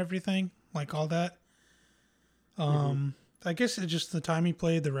game and everything, like all that. I guess it's just the time he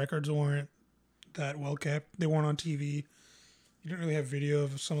played. The records weren't that well kept. They weren't on TV. You didn't really have video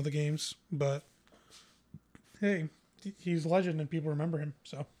of some of the games, but hey, he's a legend and people remember him.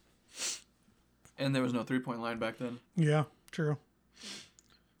 So. And there was no 3-point line back then. Yeah, true.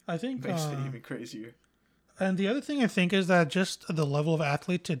 I think makes it even crazier. And the other thing I think is that just the level of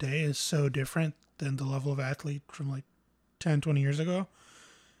athlete today is so different than the level of athlete from like 10, 20 years ago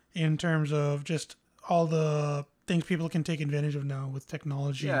in terms of just all the things people can take advantage of now with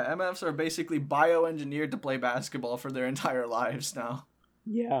technology. Yeah, MFs are basically bioengineered to play basketball for their entire lives now.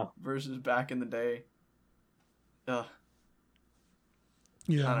 Yeah. Versus back in the day. Ugh.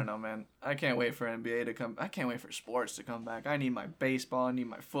 Yeah. I don't know, man. I can't wait for NBA to come. I can't wait for sports to come back. I need my baseball. I need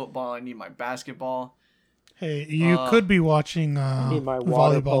my football. I need my basketball. Hey, you could be watching I need my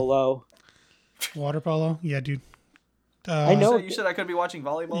water volleyball. polo. Water polo? Yeah, dude. I know. You said I could be watching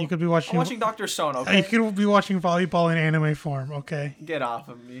volleyball? You could be watching... I'm watching Dr. Stone, okay? You could be watching volleyball in anime form, okay? Get off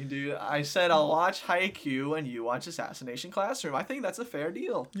of me, dude. I said I'll watch Haikyuu and you watch Assassination Classroom. I think that's a fair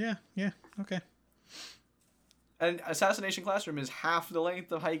deal. Yeah, okay. And Assassination Classroom is half the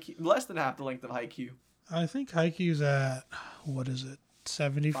length of Haikyuu, less than half the length of Haikyuu. I think Haikyuu's at, what is it,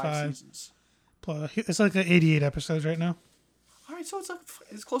 75? 5 seasons. Plus, it's like 88 episodes right now. All right, so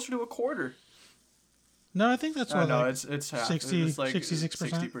it's closer to a quarter. No, I think that's what. No, like it's half. 60, it's like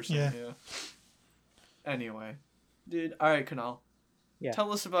 66%. 60%. Yeah. Anyway, dude. All right, Kunal. Yeah.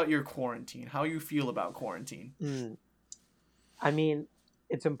 Tell us about your quarantine. How you feel about quarantine? I mean,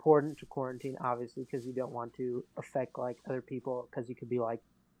 it's important to quarantine, obviously, because you don't want to affect like other people. Because you could be like,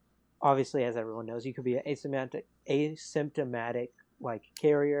 obviously, as everyone knows, you could be an asymptomatic like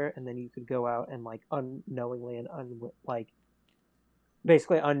carrier, and then you could go out and like unknowingly and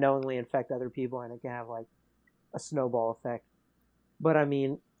basically unknowingly infect other people, and it can have like a snowball effect. But I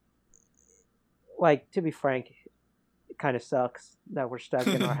mean, like, to be frank, it kind of sucks that we're stuck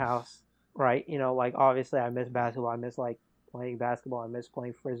in our house, right? You know, like, obviously I miss basketball. I miss like playing basketball. I miss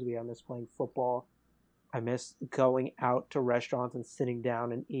playing frisbee. I miss playing football. I miss going out to restaurants and sitting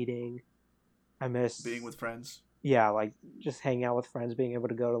down and eating. I miss Being with friends. Yeah, like just hanging out with friends, being able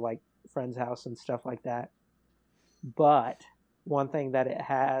to go to like friends' house and stuff like that. But one thing that it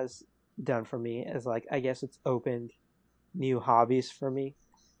has done for me is, like, I guess it's opened new hobbies for me.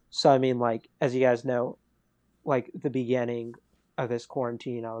 So I mean, like, as you guys know, like the beginning of this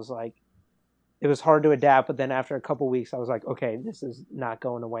quarantine, I was like, it was hard to adapt, but then after a couple weeks I was like, okay, this is not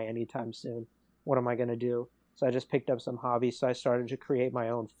going away anytime soon. What am I going to do? So I just picked up some hobbies. So I started to create my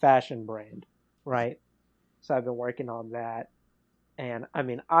own fashion brand, right? So I've been working on that. And I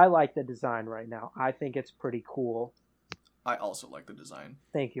mean, I like the design right now. I think it's pretty cool. I also like the design.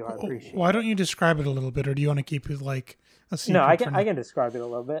 Thank you. I appreciate it. Why don't you describe it a little bit, or do you want to keep it like a secret? No, I can describe it a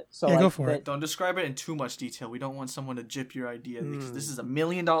little bit. So yeah, like, go for it. Don't describe it in too much detail. We don't want someone to gyp your idea because this is $1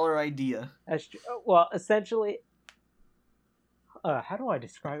 million idea. Well, essentially, how do I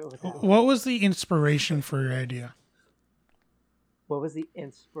describe it without... What was the inspiration for your idea? What was the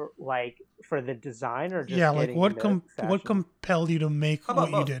like for the design, or just like what compelled you to make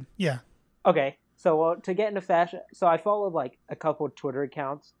what you did? Yeah. Okay, so to get into fashion, so I followed like a couple of Twitter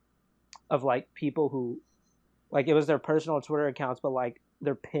accounts of like people who, like, it was their personal Twitter accounts, but like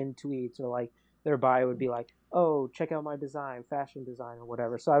their pinned tweets or like their bio would be like, "Oh, check out my design, fashion design or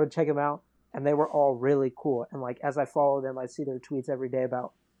whatever." So I would check them out, and they were all really cool. And like as I follow them, I see their tweets every day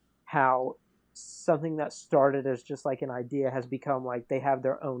about how something that started as just like an idea has become like they have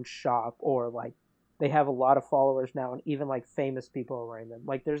their own shop, or like they have a lot of followers now, and even like famous people are wearing them.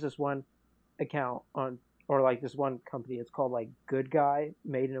 Like there's this one account on, or like this one company, it's called like Good Guy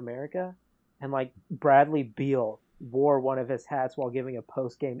Made in America, and like Bradley Beal wore one of his hats while giving a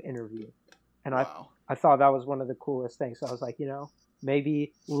post-game interview. And wow. I thought that was one of the coolest things. So I was like,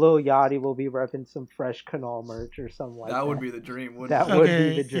 maybe Lil Yachty will be repping some fresh Kunal merch or something like that. That would be the dream, wouldn't that it? would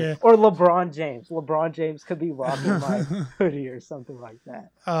be the dream. Yeah. Or LeBron James. LeBron James could be rocking my hoodie or something like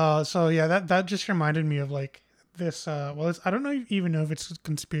that. So yeah, that just reminded me of like this. I don't even know if it's a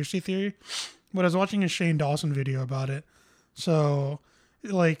conspiracy theory, but I was watching a Shane Dawson video about it. So,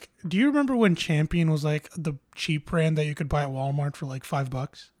 like, do you remember when Champion was like the cheap brand that you could buy at Walmart for like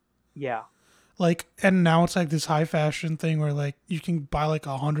 $5? Yeah. Like, and now it's like this high fashion thing where like you can buy like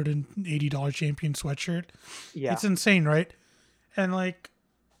 $180 Champion sweatshirt. Yeah. It's insane, right? And like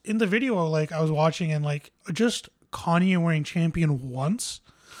in the video, like I was watching, and like just Kanye wearing Champion once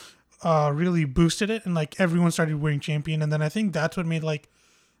really boosted it, and like everyone started wearing Champion, and then I think that's what made like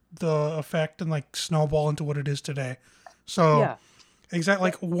the effect and like snowball into what it is today. So yeah. Exactly,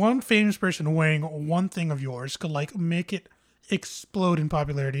 like one famous person wearing one thing of yours could like make it explode in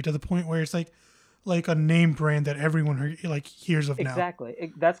popularity to the point where it's like a name brand that everyone hears of now.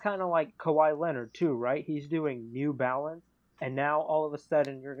 Exactly. That's kind of like Kawhi Leonard too, right? He's doing New Balance, and now all of a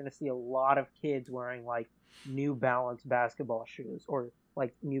sudden you're going to see a lot of kids wearing like New Balance basketball shoes, or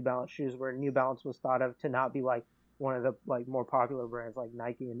like New Balance shoes, where New Balance was thought of to not be like one of the like more popular brands like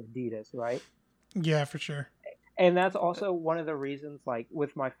Nike and Adidas, right? Yeah, for sure. And that's also one of the reasons, like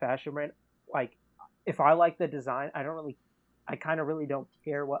with my fashion brand, like if I like the design, I kind of really don't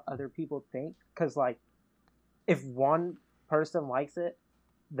care what other people think, because like if one person likes it,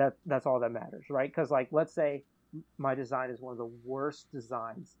 that's all that matters, right? Because like let's say my design is one of the worst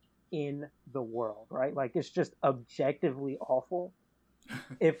designs in the world, right? Like it's just objectively awful.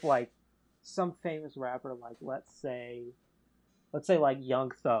 If like some famous rapper, like let's say like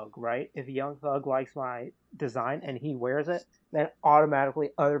Young Thug, right? If Young Thug likes my design and he wears it, then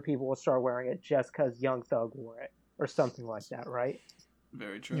automatically other people will start wearing it just because Young Thug wore it, or something like that, right?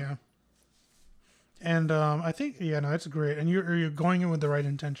 Very true. Yeah. And I think, no, it's great. And you're going in with the right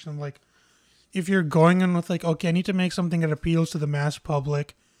intention. Like, if you're going in with like, okay, I need to make something that appeals to the mass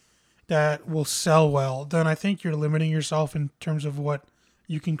public that will sell well, then I think you're limiting yourself in terms of what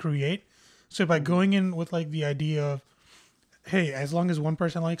you can create. So by going in with like the idea of, hey, as long as one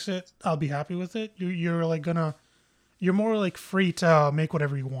person likes it, I'll be happy with it. You're more like free to make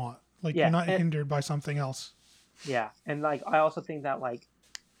whatever you want. Like you're not hindered by something else. Yeah, and like I also think that like,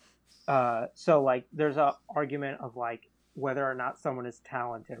 so like there's a argument of like whether or not someone is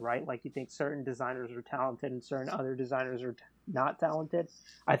talented, right? Like you think certain designers are talented and certain other designers are not talented.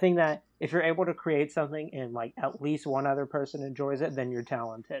 I think that if you're able to create something and like at least one other person enjoys it, then you're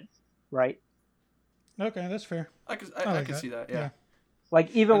talented, right? Okay, that's fair. I can see that. Yeah.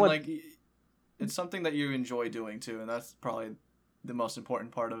 Like even with like, it's something that you enjoy doing too, and that's probably the most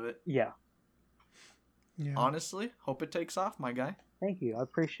important part of it. Yeah. Yeah. Honestly, hope it takes off, my guy. Thank you. I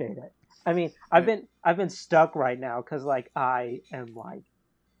appreciate it. I mean, I've been stuck right now because like I am like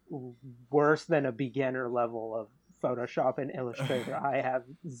worse than a beginner level of Photoshop and Illustrator. I have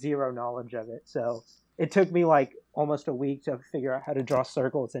zero knowledge of it, so it took me like almost a week to figure out how to draw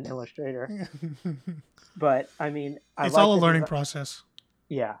circles in Illustrator. But I mean, it's all a learning process.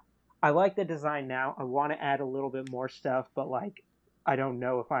 Yeah, I like the design now. I want to add a little bit more stuff, but like I don't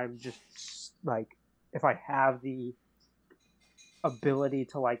know if I'm just like if I have the ability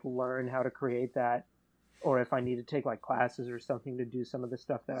to like learn how to create that, or if I need to take like classes or something to do some of the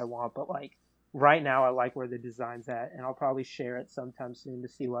stuff that I want. But like right now I like where the design's at, and I'll probably share it sometime soon to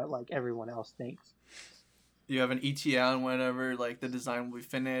see what like everyone else thinks. You have an ETA on whenever like the design will be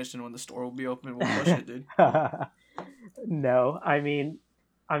finished and when the store will be open. We'll push it, dude. No, I mean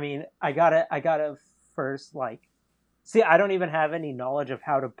I gotta first like see. I don't even have any knowledge of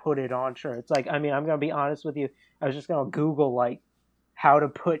how to put it on shirts. Like I mean, I'm gonna be honest with you. I was just gonna Google like how to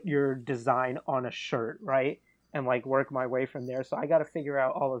put your design on a shirt, right? And like work my way from there. So I got to figure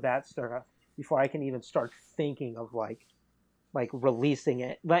out all of that stuff before I can even start thinking of like releasing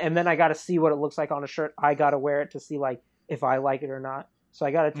it. And then I got to see what it looks like on a shirt. I got to wear it to see like if I like it or not. So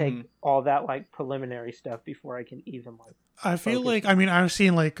I got to take all that like preliminary stuff before I can even like. I feel like, I mean, I've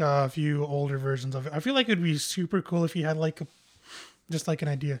seen like a few older versions of it. I feel like it'd be super cool if you had like just like an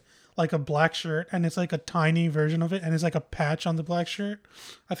idea, like a black shirt, and it's like a tiny version of it, and it's like a patch on the black shirt.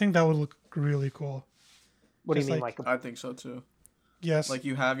 I think that would look really cool. What just do you mean? I think so too. Yes. Like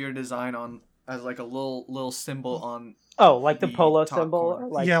you have your design on as like a little symbol on. Oh, like the polo symbol, or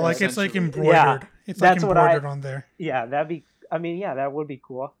like yeah, like it's like embroidered. Yeah, it's like embroidered on there. Yeah, that'd be. I mean, yeah, that would be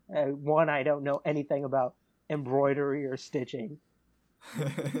cool. One, I don't know anything about embroidery or stitching.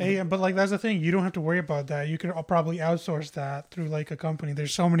 Hey, but like that's the thing. You don't have to worry about that. You could probably outsource that through like a company.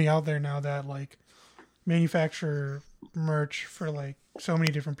 There's so many out there now that like manufacture merch for like so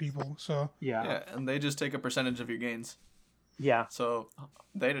many different people. So yeah, and they just take a percentage of your gains. Yeah. So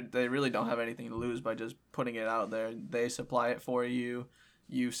they really don't have anything to lose by just putting it out there. They supply it for you.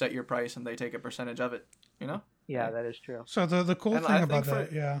 You set your price, and they take a percentage of it. You know. Yeah, that is true. So the cool thing about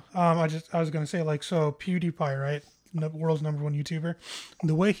that, I was gonna say like so PewDiePie, right? The world's #1 YouTuber.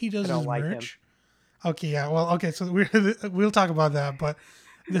 The way he does his merch. Okay, yeah. Well, okay. So we'll talk about that, but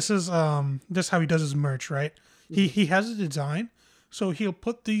this is just how he does his merch, right? He has a design, so he'll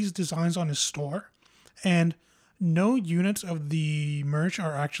put these designs on his store, and no units of the merch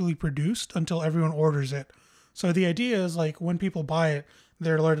are actually produced until everyone orders it. So the idea is like when people buy it,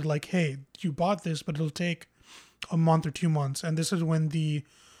 they're alerted like, hey, you bought this, but it'll take a month or 2 months, and this is when the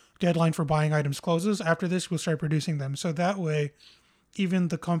deadline for buying items closes. After this, we'll start producing them. So that way, even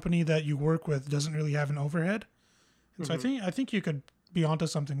the company that you work with doesn't really have an overhead. And so I think you could be onto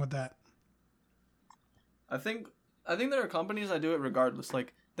something with that. I think there are companies that do it regardless.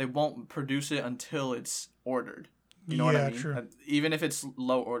 Like they won't produce it until it's ordered. You know what I mean? True. Even if it's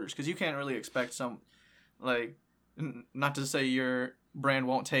low orders, because you can't really expect some, like, not to say your brand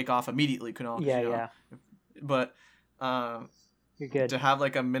won't take off immediately, Kunal. Yeah. But you're good. To have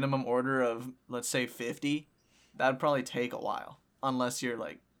like a minimum order of, let's say 50, that'd probably take a while. Unless you're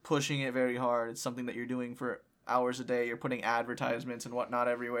like pushing it very hard. It's something that you're doing for hours a day. You're putting advertisements and whatnot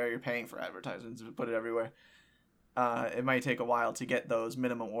everywhere. You're paying for advertisements to put it everywhere. It might take a while to get those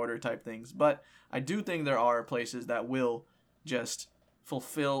minimum order type things. But I do think there are places that will just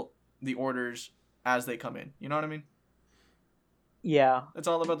fulfill the orders as they come in. You know what I mean? Yeah. It's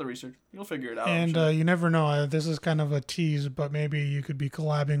all about the research. You'll figure it out. And you never know. This is kind of a tease, but maybe you could be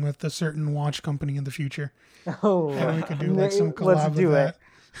collabing with a certain watch company in the future. Oh, and we could do like some collab Let's do with it.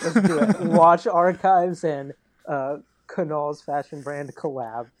 that. Let's do it. Watch Archives and Kunal's fashion brand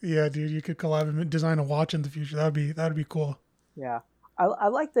collab. Yeah, dude, you could collab and design a watch in the future. That'd be cool. Yeah, I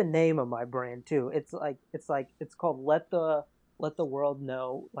like the name of my brand too. It's called Let the World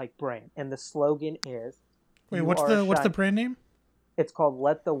Know like brand, and the slogan is. Wait, what's the brand name? It's called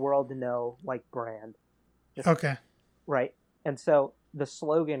Let the World Know like brand. Okay. Right, and so the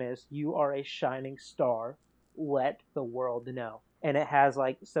slogan is "You are a shining star. Let the world know." And it has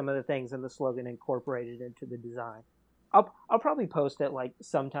like some of the things in the slogan incorporated into the design. I'll probably post it like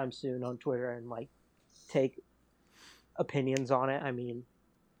sometime soon on Twitter and like take opinions on it. I mean,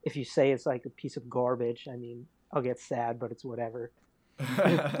 if you say it's like a piece of garbage, I mean, I'll get sad, but it's whatever.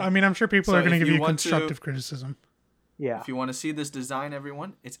 I mean, I'm sure people are going to give you constructive criticism. Yeah. If you want to see this design,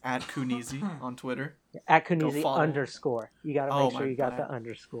 everyone, it's at Kunizi on Twitter. At Kunizi _. You got to make sure you got the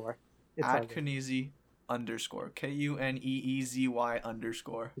underscore. It's at Kunizi _ KUNEEZY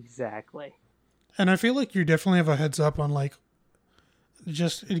 _. Exactly. And I feel like you definitely have a heads up on like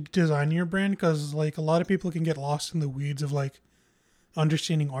just designing your brand, because like a lot of people can get lost in the weeds of like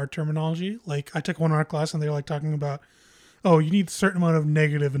understanding art terminology. Like I took one art class and they're like talking about, oh, you need a certain amount of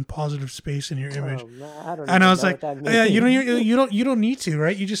negative and positive space in your image. Oh, man, I don't And even I was know like, what that yeah, means. you don't need to,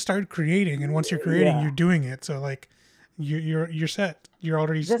 right? You just start creating, and once you're creating, Yeah. you're doing it. So like, you're set.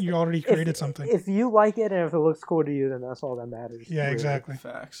 Just You already created something. if you like it and if it looks cool to you, then that's all that matters. Yeah, really. exactly.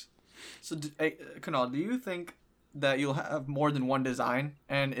 Facts. So, Kunal, do you think that you'll have more than one design?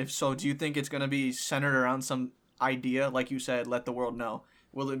 And if so, do you think it's going to be centered around some idea, like you said, let the world know?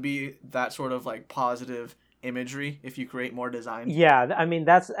 Will it be that sort of like positive imagery if you create more designs? Yeah, I mean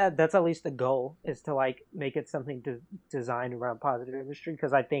that's at least the goal, is to like make it something designed around positive imagery,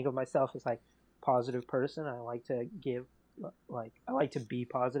 because I think of myself as like positive person. I like to give, like I like to be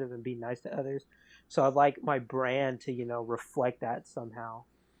positive and be nice to others. So I'd like my brand to, reflect that somehow.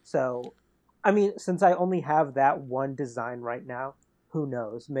 So I mean, since I only have that one design right now, who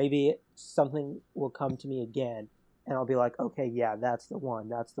knows? Maybe something will come to me again and I'll be like, okay, yeah, that's the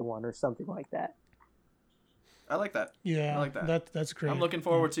one, or something like that. I like that. Yeah, I like that. That's great. I'm looking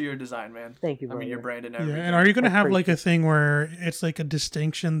forward to your design, man. Thank you, I mean, your brother. brand and Yeah, everything. and are you gonna I have like a appreciate thing where it's like a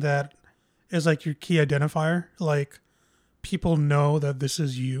distinction that is like your key identifier? Like people know that this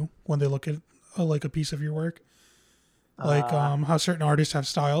is you when they look at like a piece of your work. Like how certain artists have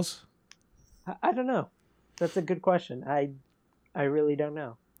styles. I don't know. That's a good question. I really don't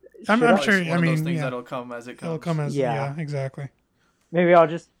know. I'm Should I- sure. It's one I of those mean, things yeah, that'll come as it comes. it'll come as Yeah. yeah, exactly. Maybe I'll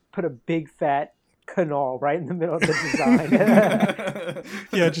just put a big fat canal right in the middle of the design.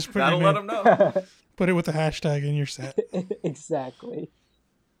 Yeah, just put That'll your let name, them know. put it with the hashtag and you're set. Exactly.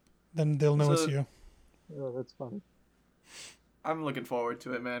 Then they'll know it's So- you. Oh, that's funny. I'm looking forward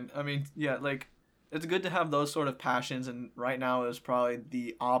to it, man. I mean, yeah, like it's good to have those sort of passions, and right now is probably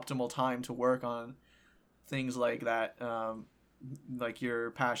the optimal time to work on things like that, like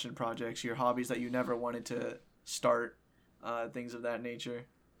your passion projects, your hobbies that you never wanted to start, things of that nature.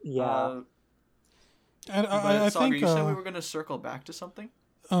 Yeah. And But I Sagar, think you said we were gonna circle back to something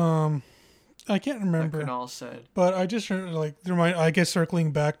I can't that remember. Kunal said. But I just like I guess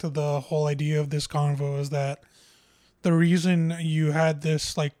circling back to the whole idea of this convo is that the reason you had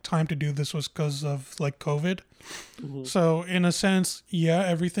this like time to do this was because of like COVID. Mhm. So in a sense, yeah,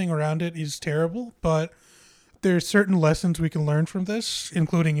 everything around it is terrible, but there's certain lessons we can learn from this,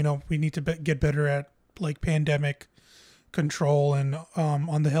 including we need to get better at like pandemic control and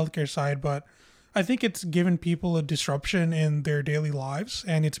on the healthcare side. But I think it's given people a disruption in their daily lives,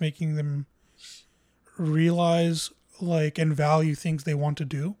 and it's making them realize like and value things they want to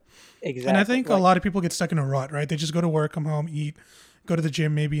do. Exactly. And I think a lot of people get stuck in a rut, right? They just go to work, come home, eat, go to the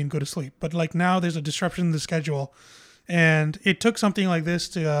gym maybe, and go to sleep. But like now there's a disruption in the schedule, and it took something like this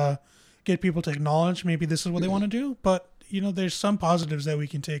to get people to acknowledge maybe this is what they want to do. But there's some positives that we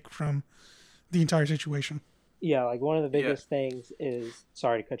can take from the entire situation. Yeah, like one of the biggest things is,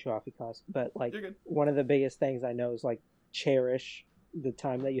 sorry to cut you off, because, but like You're good. one of the biggest things I know is like cherish the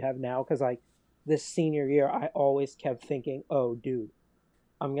time that you have now, because like this senior year I always kept thinking, oh dude,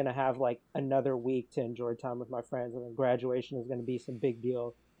 I'm gonna have like another week to enjoy time with my friends, and then graduation is gonna be some big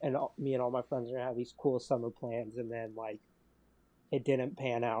deal, and me and all my friends are gonna have these cool summer plans, and then like it didn't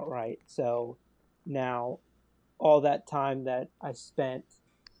pan out right. So now all that time that I spent,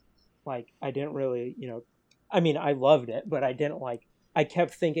 like I didn't really, I mean, I loved it, but I didn't like, I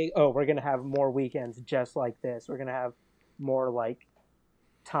kept thinking, oh, we're going to have more weekends just like this. We're going to have more like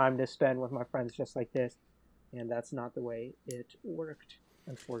time to spend with my friends just like this. And that's not the way it worked,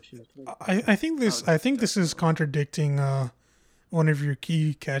 unfortunately. I think this is contradicting one of your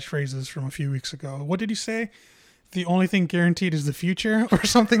key catchphrases from a few weeks ago. What did you say? The only thing guaranteed is the future, or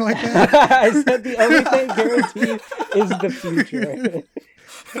something like that. I said the only thing guaranteed is the future.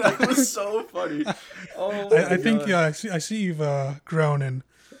 That was so funny. Oh my I think God. I see you've grown and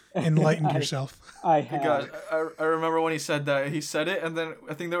enlightened yourself. I Hey, have. guys, I remember when he said that. He said it, and then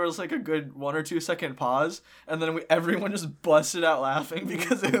I think there was like a good 1 or 2 second pause, and then everyone just busted out laughing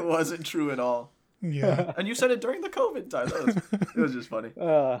because it wasn't true at all. Yeah. And you said it during the COVID time. It was just funny.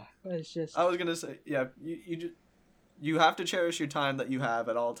 It's just. I was gonna say, yeah, you have to cherish your time that you have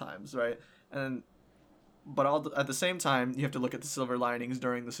at all times, right? But at the same time, you have to look at the silver linings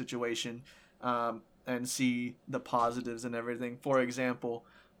during the situation, and see the positives and everything. For example,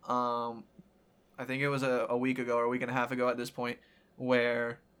 I think it was a week ago or a week and a half ago at this point,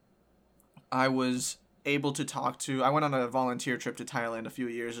 where I was able to I went on a volunteer trip to Thailand a few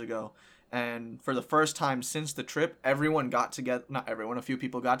years ago, and for the first time since the trip, everyone got together, not everyone, a few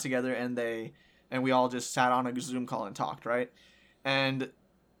people got together, and we all just sat on a Zoom call and talked, right? And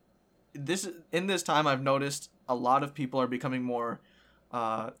in this time, I've noticed a lot of people are becoming more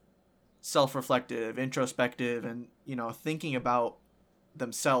self-reflective, introspective, and thinking about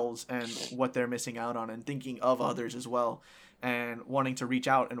themselves and what they're missing out on, and thinking of others as well, and wanting to reach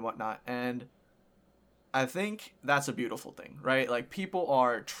out and whatnot. And I think that's a beautiful thing, right? Like, people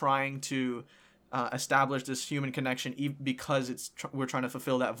are trying to establish this human connection because we're trying to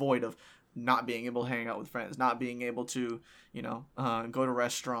fulfill that void of not being able to hang out with friends, not being able to, go to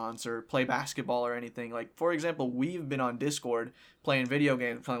restaurants or play basketball or anything. Like, for example, we've been on Discord playing video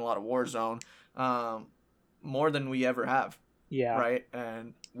games, playing a lot of Warzone, more than we ever have. Yeah. Right?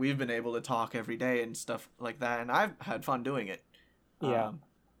 And we've been able to talk every day and stuff like that, and I've had fun doing it. Yeah.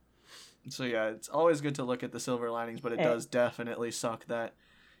 So yeah, it's always good to look at the silver linings, but it does definitely suck that,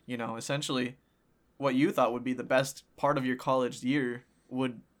 essentially what you thought would be the best part of your college year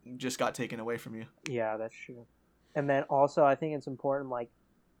just got taken away from you. Yeah, that's true. And then also, I think it's important, to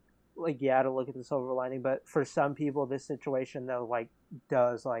look at the silver lining. But for some people, this situation though,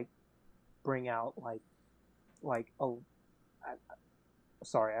 does bring out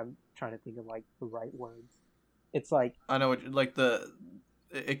sorry, I'm trying to think of the right words. It's I know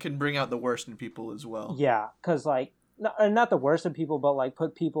it can bring out the worst in people as well. Yeah, because not the worst in people, but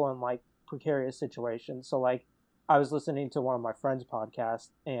put people in precarious situations. So I was listening to one of my friends' podcasts,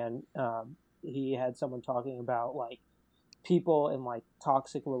 and he had someone talking about people in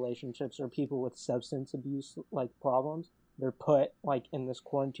toxic relationships or people with substance abuse problems. They're put in this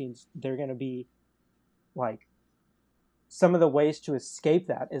quarantine. They're gonna be some of the ways to escape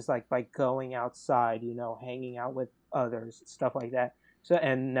that is by going outside, hanging out with others, stuff like that. So,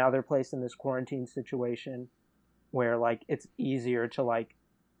 and now they're placed in this quarantine situation where it's easier to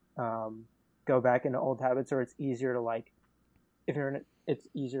go back into old habits, or it's easier to if you're in it, it's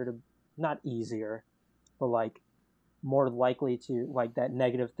easier to, not easier, but more likely to that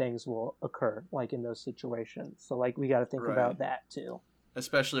negative things will occur in those situations. So we got to think about that too.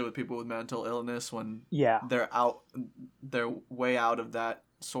 Especially with people with mental illness, when they're way out of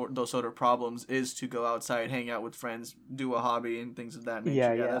those sort of problems, is to go outside, hang out with friends, do a hobby, and things of that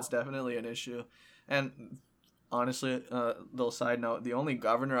nature. Yeah, that's definitely an issue. And honestly, little side note, the only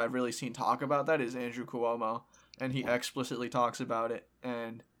governor I've really seen talk about that is Andrew Cuomo, and he explicitly talks about it,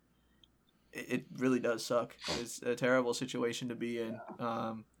 and it really does suck. It's a terrible situation to be in.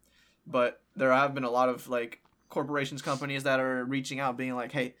 But there have been a lot of corporations, companies that are reaching out, being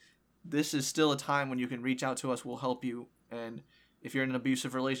like, hey, this is still a time when you can reach out to us, we'll help you. And if you're in an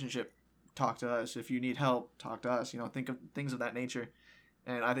abusive relationship, talk to us. If you need help, talk to us. Think of things of that nature.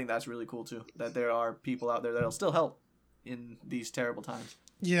 And I think that's really cool too, that there are people out there that'll still help in these terrible times.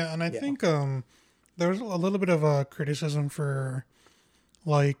 Yeah, and I think there's a little bit of a criticism for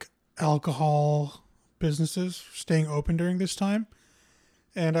alcohol businesses staying open during this time.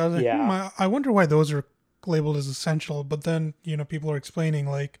 And I was like, I wonder why those are labeled as essential. But then, people are explaining,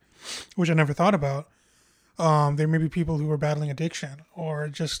 which I never thought about. There may be people who are battling addiction or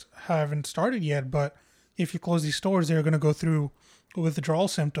just haven't started yet. But if you close these stores, they're going to go through withdrawal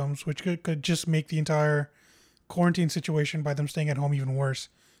symptoms, which could just make the entire quarantine situation by them staying at home even worse.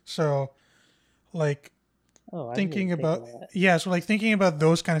 So, thinking about thinking about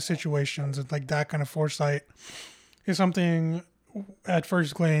those kind of situations and that kind of foresight is something at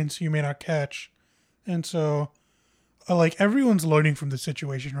first glance you may not catch. And so everyone's learning from the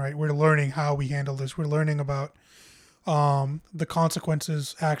situation, right? We're learning how we handle this. We're learning about the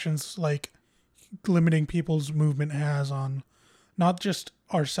consequences, actions limiting people's movement has on not just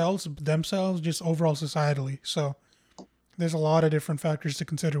ourselves, but themselves, just overall societally. So there's a lot of different factors to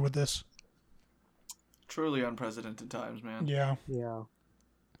consider with this. Truly unprecedented times, man. Yeah. Yeah.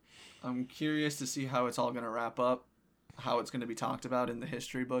 I'm curious to see how it's all going to wrap up, how it's going to be talked about in the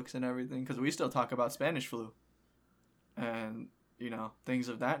history books and everything, because we still talk about Spanish flu and, things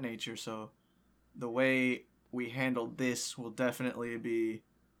of that nature. So the way we handled this will definitely be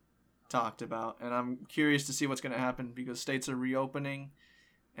talked about. And I'm curious to see what's going to happen, because states are reopening,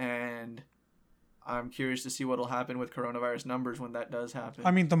 and I'm curious to see what will happen with coronavirus numbers when that does happen.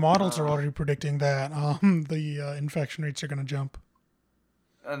 I mean, the models are already predicting that the infection rates are going to jump.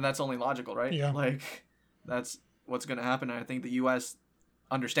 And that's only logical, right? Yeah. That's what's going to happen. And I think the U.S.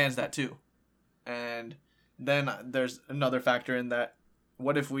 understands that too. And then there's another factor in that.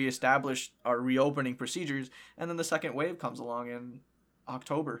 What if we establish our reopening procedures and then the second wave comes along in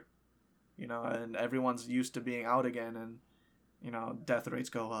October, and everyone's used to being out again, and, death rates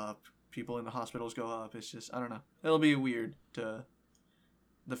go up, people in the hospitals go up. It's just, I don't know. It'll be weird the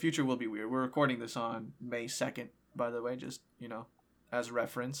future will be weird. We're recording this on May 2nd, by the way, just, as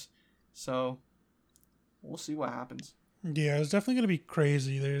reference. So we'll see what happens. Yeah, it's definitely going to be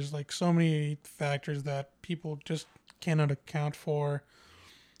crazy. There's so many factors that people just cannot account for.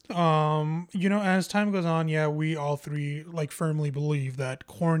 As time goes on, yeah, we all three like firmly believe that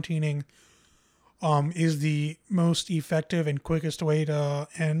quarantining is the most effective and quickest way to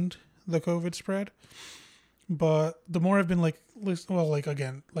end the COVID spread. But the more I've been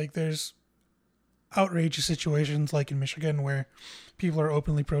there's outrageous situations like in Michigan where people are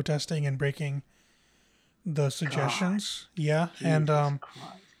openly protesting and breaking the suggestions. God. Yeah. Jesus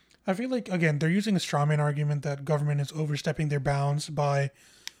Christ. I feel like, again, they're using a strawman argument that government is overstepping their bounds by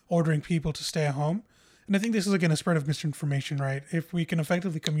ordering people to stay at home. And I think this is, again, a spread of misinformation, right? If we can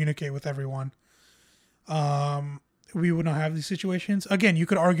effectively communicate with everyone, we would not have these situations. Again, you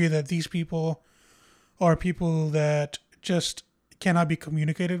could argue that these people are people that just cannot be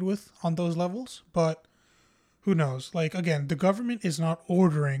communicated with on those levels, but who knows? Like, again, the government is not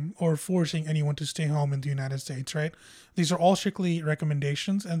ordering or forcing anyone to stay home in the United States, right? These are all strictly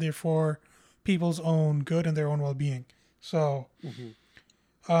recommendations, and therefore people's own good and their own well-being. So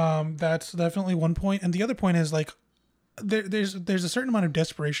that's definitely one point. And the other point is, like, there's a certain amount of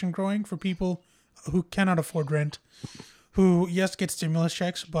desperation growing for people who cannot afford rent, who, yes, get stimulus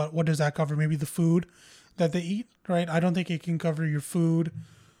checks, but what does that cover? Maybe the food that they eat, right? I don't think it can cover your food,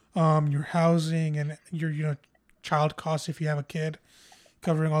 your housing, and your child costs if you have a kid,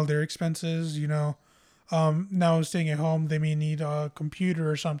 covering all their expenses. Now staying at home, they may need a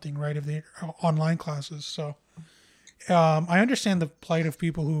computer or something, right? If they online classes. So I understand the plight of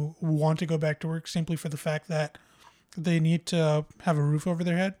people who want to go back to work simply for the fact that they need to have a roof over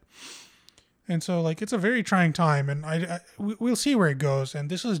their head. And so, like, it's a very trying time, and we'll see where it goes. And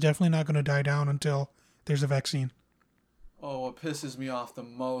this is definitely not going to die down until there's a vaccine. Oh, what pisses me off the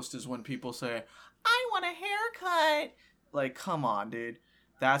most is when people say, I want a haircut. Like, come on, dude.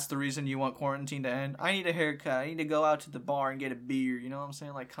 That's the reason you want quarantine to end? I need a haircut. I need to go out to the bar and get a beer. You know what I'm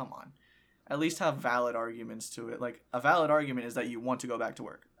saying? Like, come on. At least have valid arguments to it. Like, a valid argument is that you want to go back to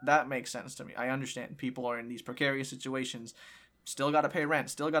work. That makes sense to me. I understand people are in these precarious situations. Still got to pay rent.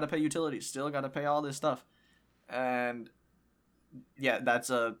 Still got to pay utilities. Still got to pay all this stuff. And, yeah,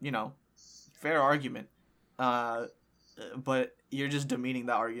 that's a, fair argument. But you're just demeaning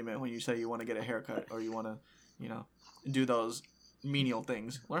that argument when you say you want to get a haircut or you want to, do those menial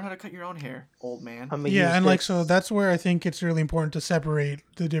things. Learn how to cut your own hair, old man. So that's where I think it's really important to separate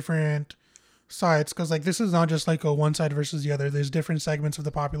the different sides, because, like, this is not just like a one side versus the other. There's different segments of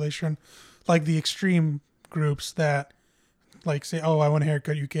the population, like the extreme groups that, like, say, oh, I want a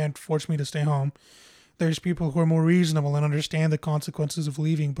haircut, you can't force me to stay home. There's people who are more reasonable and understand the consequences of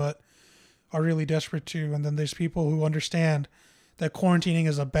leaving, but are really desperate too. And then there's people who understand that quarantining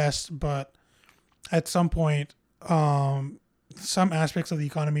is the best, but at some point, some aspects of the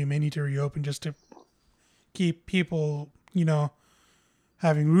economy may need to reopen just to keep people,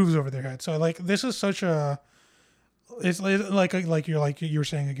 having roofs over their heads. So, like, this is such a, it's like you were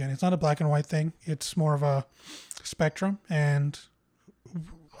saying again, it's not a black and white thing. It's more of a spectrum, and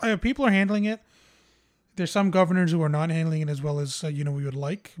people are handling it. There's some governors who are not handling it as well as we would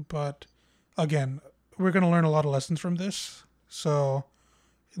like, but again, we're going to learn a lot of lessons from this. So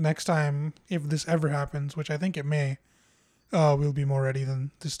next time, if this ever happens, which I think it may, we'll be more ready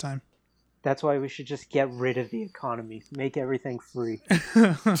than this time. That's why we should just get rid of the economy. Make everything free.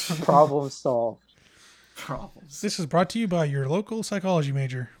 Problem solved. Problems. This is brought to you by your local psychology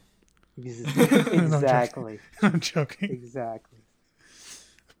major. Exactly. I'm joking. Exactly.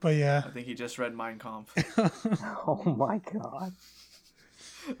 But yeah. I think he just read Mein Kampf. Oh my god.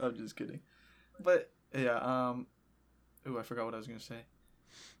 I'm just kidding. But yeah, ooh, I forgot what I was gonna say.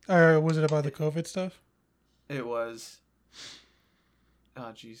 Was it about the COVID stuff? It was.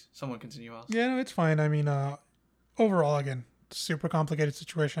 Oh jeez. Someone continue else. Yeah, no, it's fine. I mean, overall, again, super complicated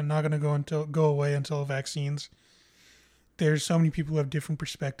situation. Not gonna go away until vaccines. There's so many people who have different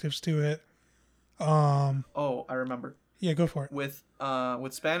perspectives to it. Oh, I remember. Yeah, go for it. With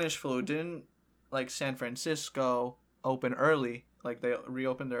Spanish flu, didn't like San Francisco open early? Like, they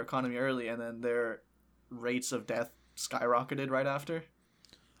reopened their economy early, and then their rates of death skyrocketed right after.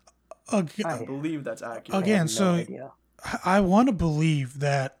 I believe that's accurate. Again, I want to believe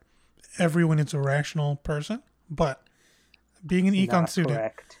that everyone is a rational person, but being an econ student,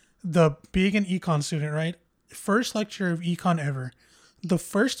 right? First lecture of econ ever. The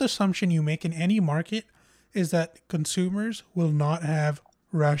first assumption you make in any market is that consumers will not have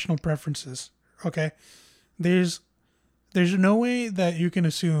rational preferences. Okay, there's no way that you can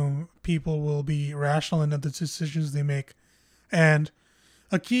assume people will be rational in the decisions they make. And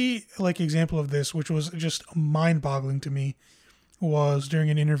a key example of this, which was just mind-boggling to me, was during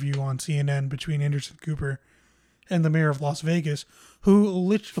an interview on CNN between Anderson Cooper and the mayor of Las Vegas, who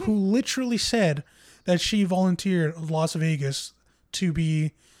literally said that she volunteered Las Vegas to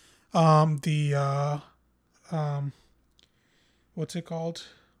be The what's it called?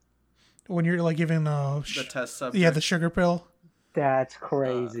 When you're like giving The test subject. yeah, the sugar pill. That's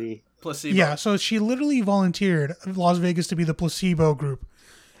crazy. Placebo. Yeah, so she literally volunteered Las Vegas to be the placebo group.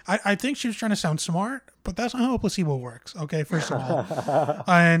 I think she was trying to sound smart, but that's not how a placebo works. Okay, first of all,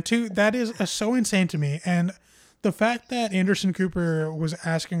 and two, that is so insane to me. And the fact that Anderson Cooper was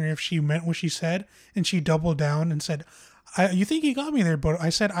asking her if she meant what she said, and she doubled down and said, "You think you got me there, but I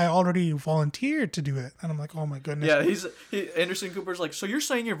said I already volunteered to do it." And I'm like, "Oh my goodness." Yeah, Anderson Cooper's like, so you're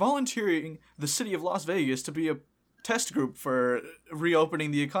saying you're volunteering the city of Las Vegas to be a test group for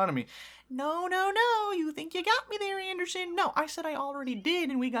reopening the economy? No, you think you got me there, Anderson? No, I said I already did,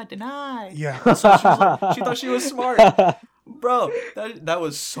 and we got denied. Yeah. So she was like, she thought she was smart. Bro, that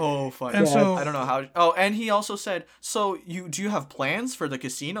was so funny. And so I don't know how. Oh, and he also said, so do you have plans for the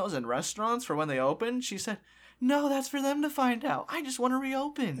casinos and restaurants for when they open? She said, no, that's for them to find out. I just want to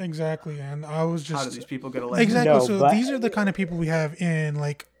reopen. exactly, and I was just How do these people get elected? exactly. No, So but- these are the kind of people we have in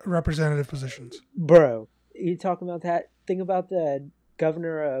like representative positions. Bro, you talking about that thing about the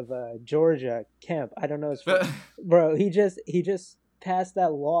governor of Georgia, Kemp? I don't know his bro. He just passed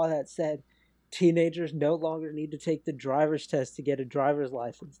that law that said teenagers no longer need to take the driver's test to get a driver's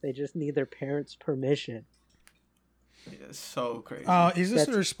license. They just need their parents' permission. It's so crazy. Is this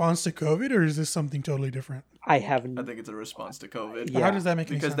a response to COVID or is this something totally different? I haven't. I think it's a response to COVID. Yeah. How does that make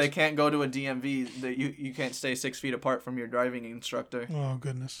any Because sense? they can't go to a DMV. You can't stay 6 feet apart from your driving instructor. Oh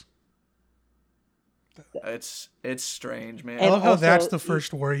goodness. It's strange, man. I And love how also, that's the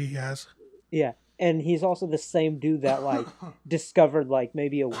first worry he has. Yeah, and he's also the same dude that like discovered like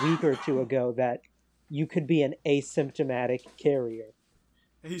maybe a week or two ago that you could be an asymptomatic carrier.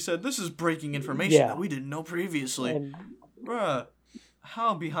 He said, this is breaking information Yeah. that we didn't know previously. And Bruh,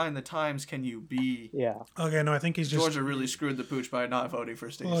 how behind the times can you be? yeah, Okay, no, I think he's just Georgia really screwed the pooch by not voting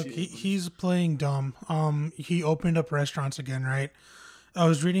for Stacey. look. He's playing dumb. He opened up restaurants again, right? I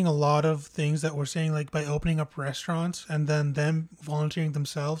was reading a lot of things that were saying like by opening up restaurants and then them volunteering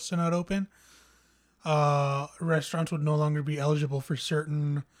themselves to not open, restaurants would no longer be eligible for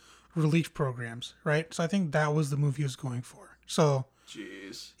certain relief programs, right? So I think that was the move he was going for. So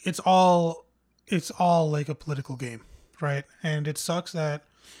Jeez. it's all like a political game, right? And it sucks that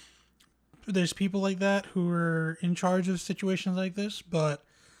there's people like that who are in charge of situations like this, but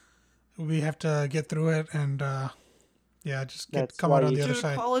we have to get through it and just That's come why out on you- the other Dude,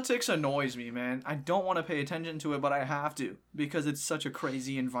 side. politics annoys me, man. I don't want to pay attention to it, but I have to because it's such a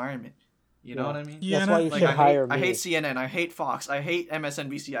crazy environment. You know Yeah. what I mean? Yeah, that's and why I- you Like should I hire hate, I me. hate CNN, I hate Fox, I hate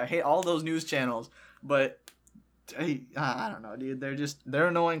MSNBC, I hate all those news channels. But I don't know, dude. They're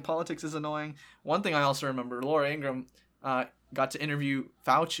annoying. Politics is annoying. One thing I also remember, Laura Ingraham got to interview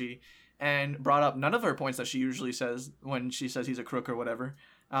Fauci and brought up none of her points that she usually says when she says he's a crook or whatever.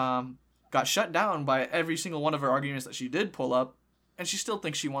 Got shut down by every single one of her arguments that she did pull up, and she still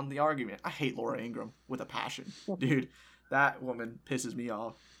thinks she won the argument. I hate Laura Ingraham with a passion, dude. That woman pisses me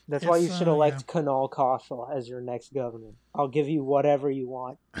off. That's why you It's, should elect KunalCast as your next governor. I'll give you whatever you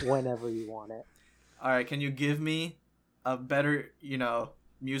want, whenever you want it. All right, can you give me a better,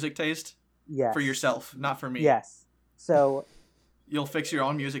 music taste Yes. for yourself, not for me? Yes. So, You'll fix your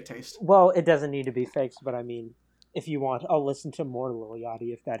own music taste. well, it doesn't need to be fixed, but I mean, if you want, I'll listen to more Lil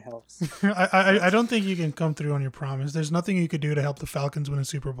Yachty if that helps. I don't think you can come through on your promise. There's nothing you could do to help the Falcons win a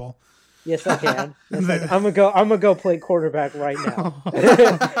Super Bowl. Yes, I can. Yes, I can. I'm gonna go play quarterback right now.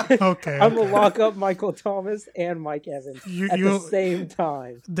 Okay. I'm gonna lock up Michael Thomas and Mike Evans at the you'll- same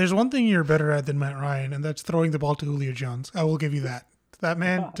time. There's one thing you're better at than Matt Ryan, and that's throwing the ball to Julio Jones. I will give you that. That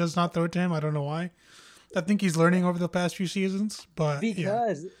man does not throw it to him. I don't know why. I think he's learning over the past few seasons, but yeah.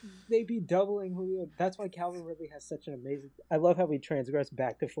 Because they be doubling Julio. That's why Calvin Ridley has such an amazing. I love how we transgress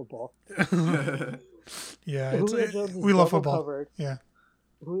back to football. Yeah, Julio Jones is we love double football. covered. Yeah.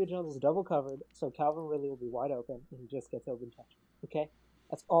 Julio Jones is double covered, so Calvin Ridley will be wide open, and he just gets open touch. Okay,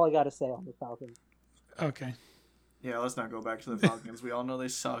 that's all I got to say on the Falcons. Okay. Yeah, let's not go back to the Falcons. We all know they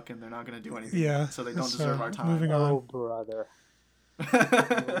suck and they're not going to do anything. Yeah. So they don't so, deserve our time. Moving Oh on. brother, oh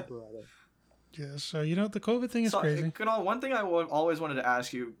brother. Yeah. So the COVID thing is So, crazy. Kunal, one thing I always wanted to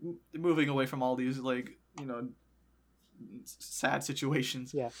ask you, moving away from all these sad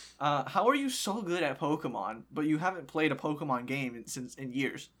situations. Yeah. How are you so good at Pokemon, but you haven't played a Pokemon game in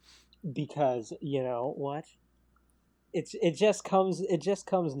years? Because you know what, it just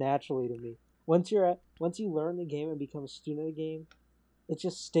comes naturally to me. Once you learn the game and become a student of the game, it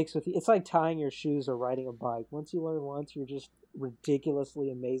just sticks with you. It's like tying your shoes or riding a bike. Once you learn once, you're just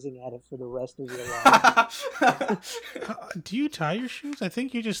ridiculously amazing at it for the rest of your life. Do you tie your shoes? I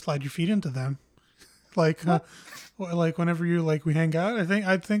think you just slide your feet into them. Like whenever you like we hang out,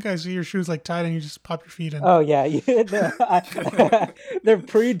 I think I see your shoes like tied and you just pop your feet in. Oh yeah, they're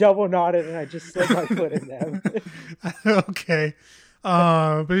pre-double knotted, and I just slip my foot in them. Okay,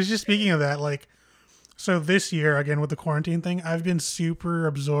 but it's just speaking of that, like, so this year again with the quarantine thing, I've been super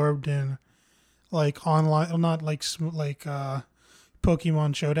absorbed in like online, well, not like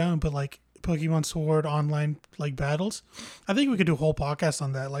Pokemon Showdown, but like Pokemon Sword online like battles. I think we could do a whole podcast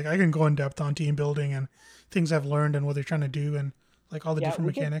on that. Like I can go in depth on team building and things I've learned and what they're trying to do and like all the different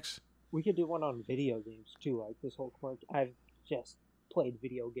mechanics. We could do one on video games too. Like this whole quarantine, I've just played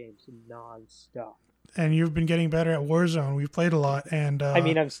video games non-stop. And you've been getting better at Warzone. We've played a lot, and I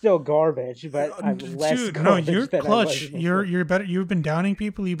mean, I'm still garbage, but I'm less. Dude, garbage no, you're than clutch. I was You're better. You've been downing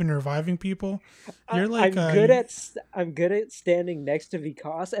people. You've been reviving people. You're like I'm good at standing next to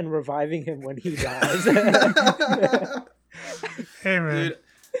Vikas and reviving him when he dies. Hey man, dude,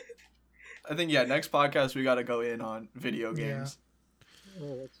 I think next podcast we got to go in on video games.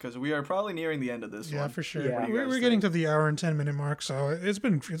 Because we are probably nearing the end of this one. Yeah, for sure. Yeah. We're getting to the hour and 10-minute mark, so it's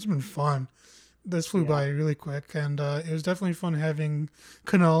been fun. This flew by really quick, and it was definitely fun having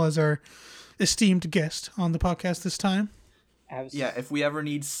Kunal as our esteemed guest on the podcast this time. Yeah, if we ever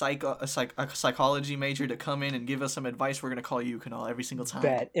need a psychology major to come in and give us some advice, we're going to call you, Kunal, every single time.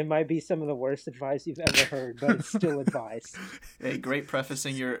 Bet. It might be some of the worst advice you've ever heard, but it's still advice. Hey, great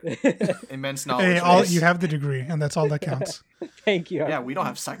prefacing your immense knowledge. Hey, you have the degree, and that's all that counts. Thank you. Yeah, we don't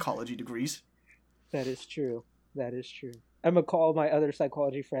have psychology degrees. That is true. I'm going to call my other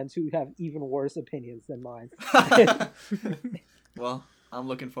psychology friends who have even worse opinions than mine. Well, I'm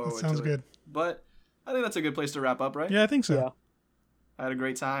looking forward to it. Sounds good. But I think that's a good place to wrap up, right? Yeah, I think so. Yeah. I had a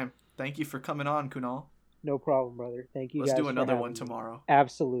great time. Thank you for coming on, Kunal. No problem, brother. Thank you. Let's guys do another for one having tomorrow. Me.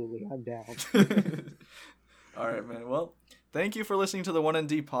 Absolutely. I'm down. All right, man. Well, thank you for listening to the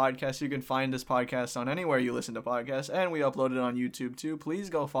 1ND podcast. You can find this podcast on anywhere you listen to podcasts, and we upload it on YouTube too. Please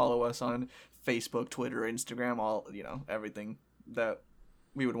go follow us on Facebook, Twitter, Instagram, everything that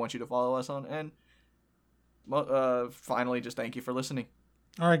we would want you to follow us on. And finally, just thank you for listening.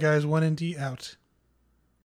 All right, guys. 1ND out.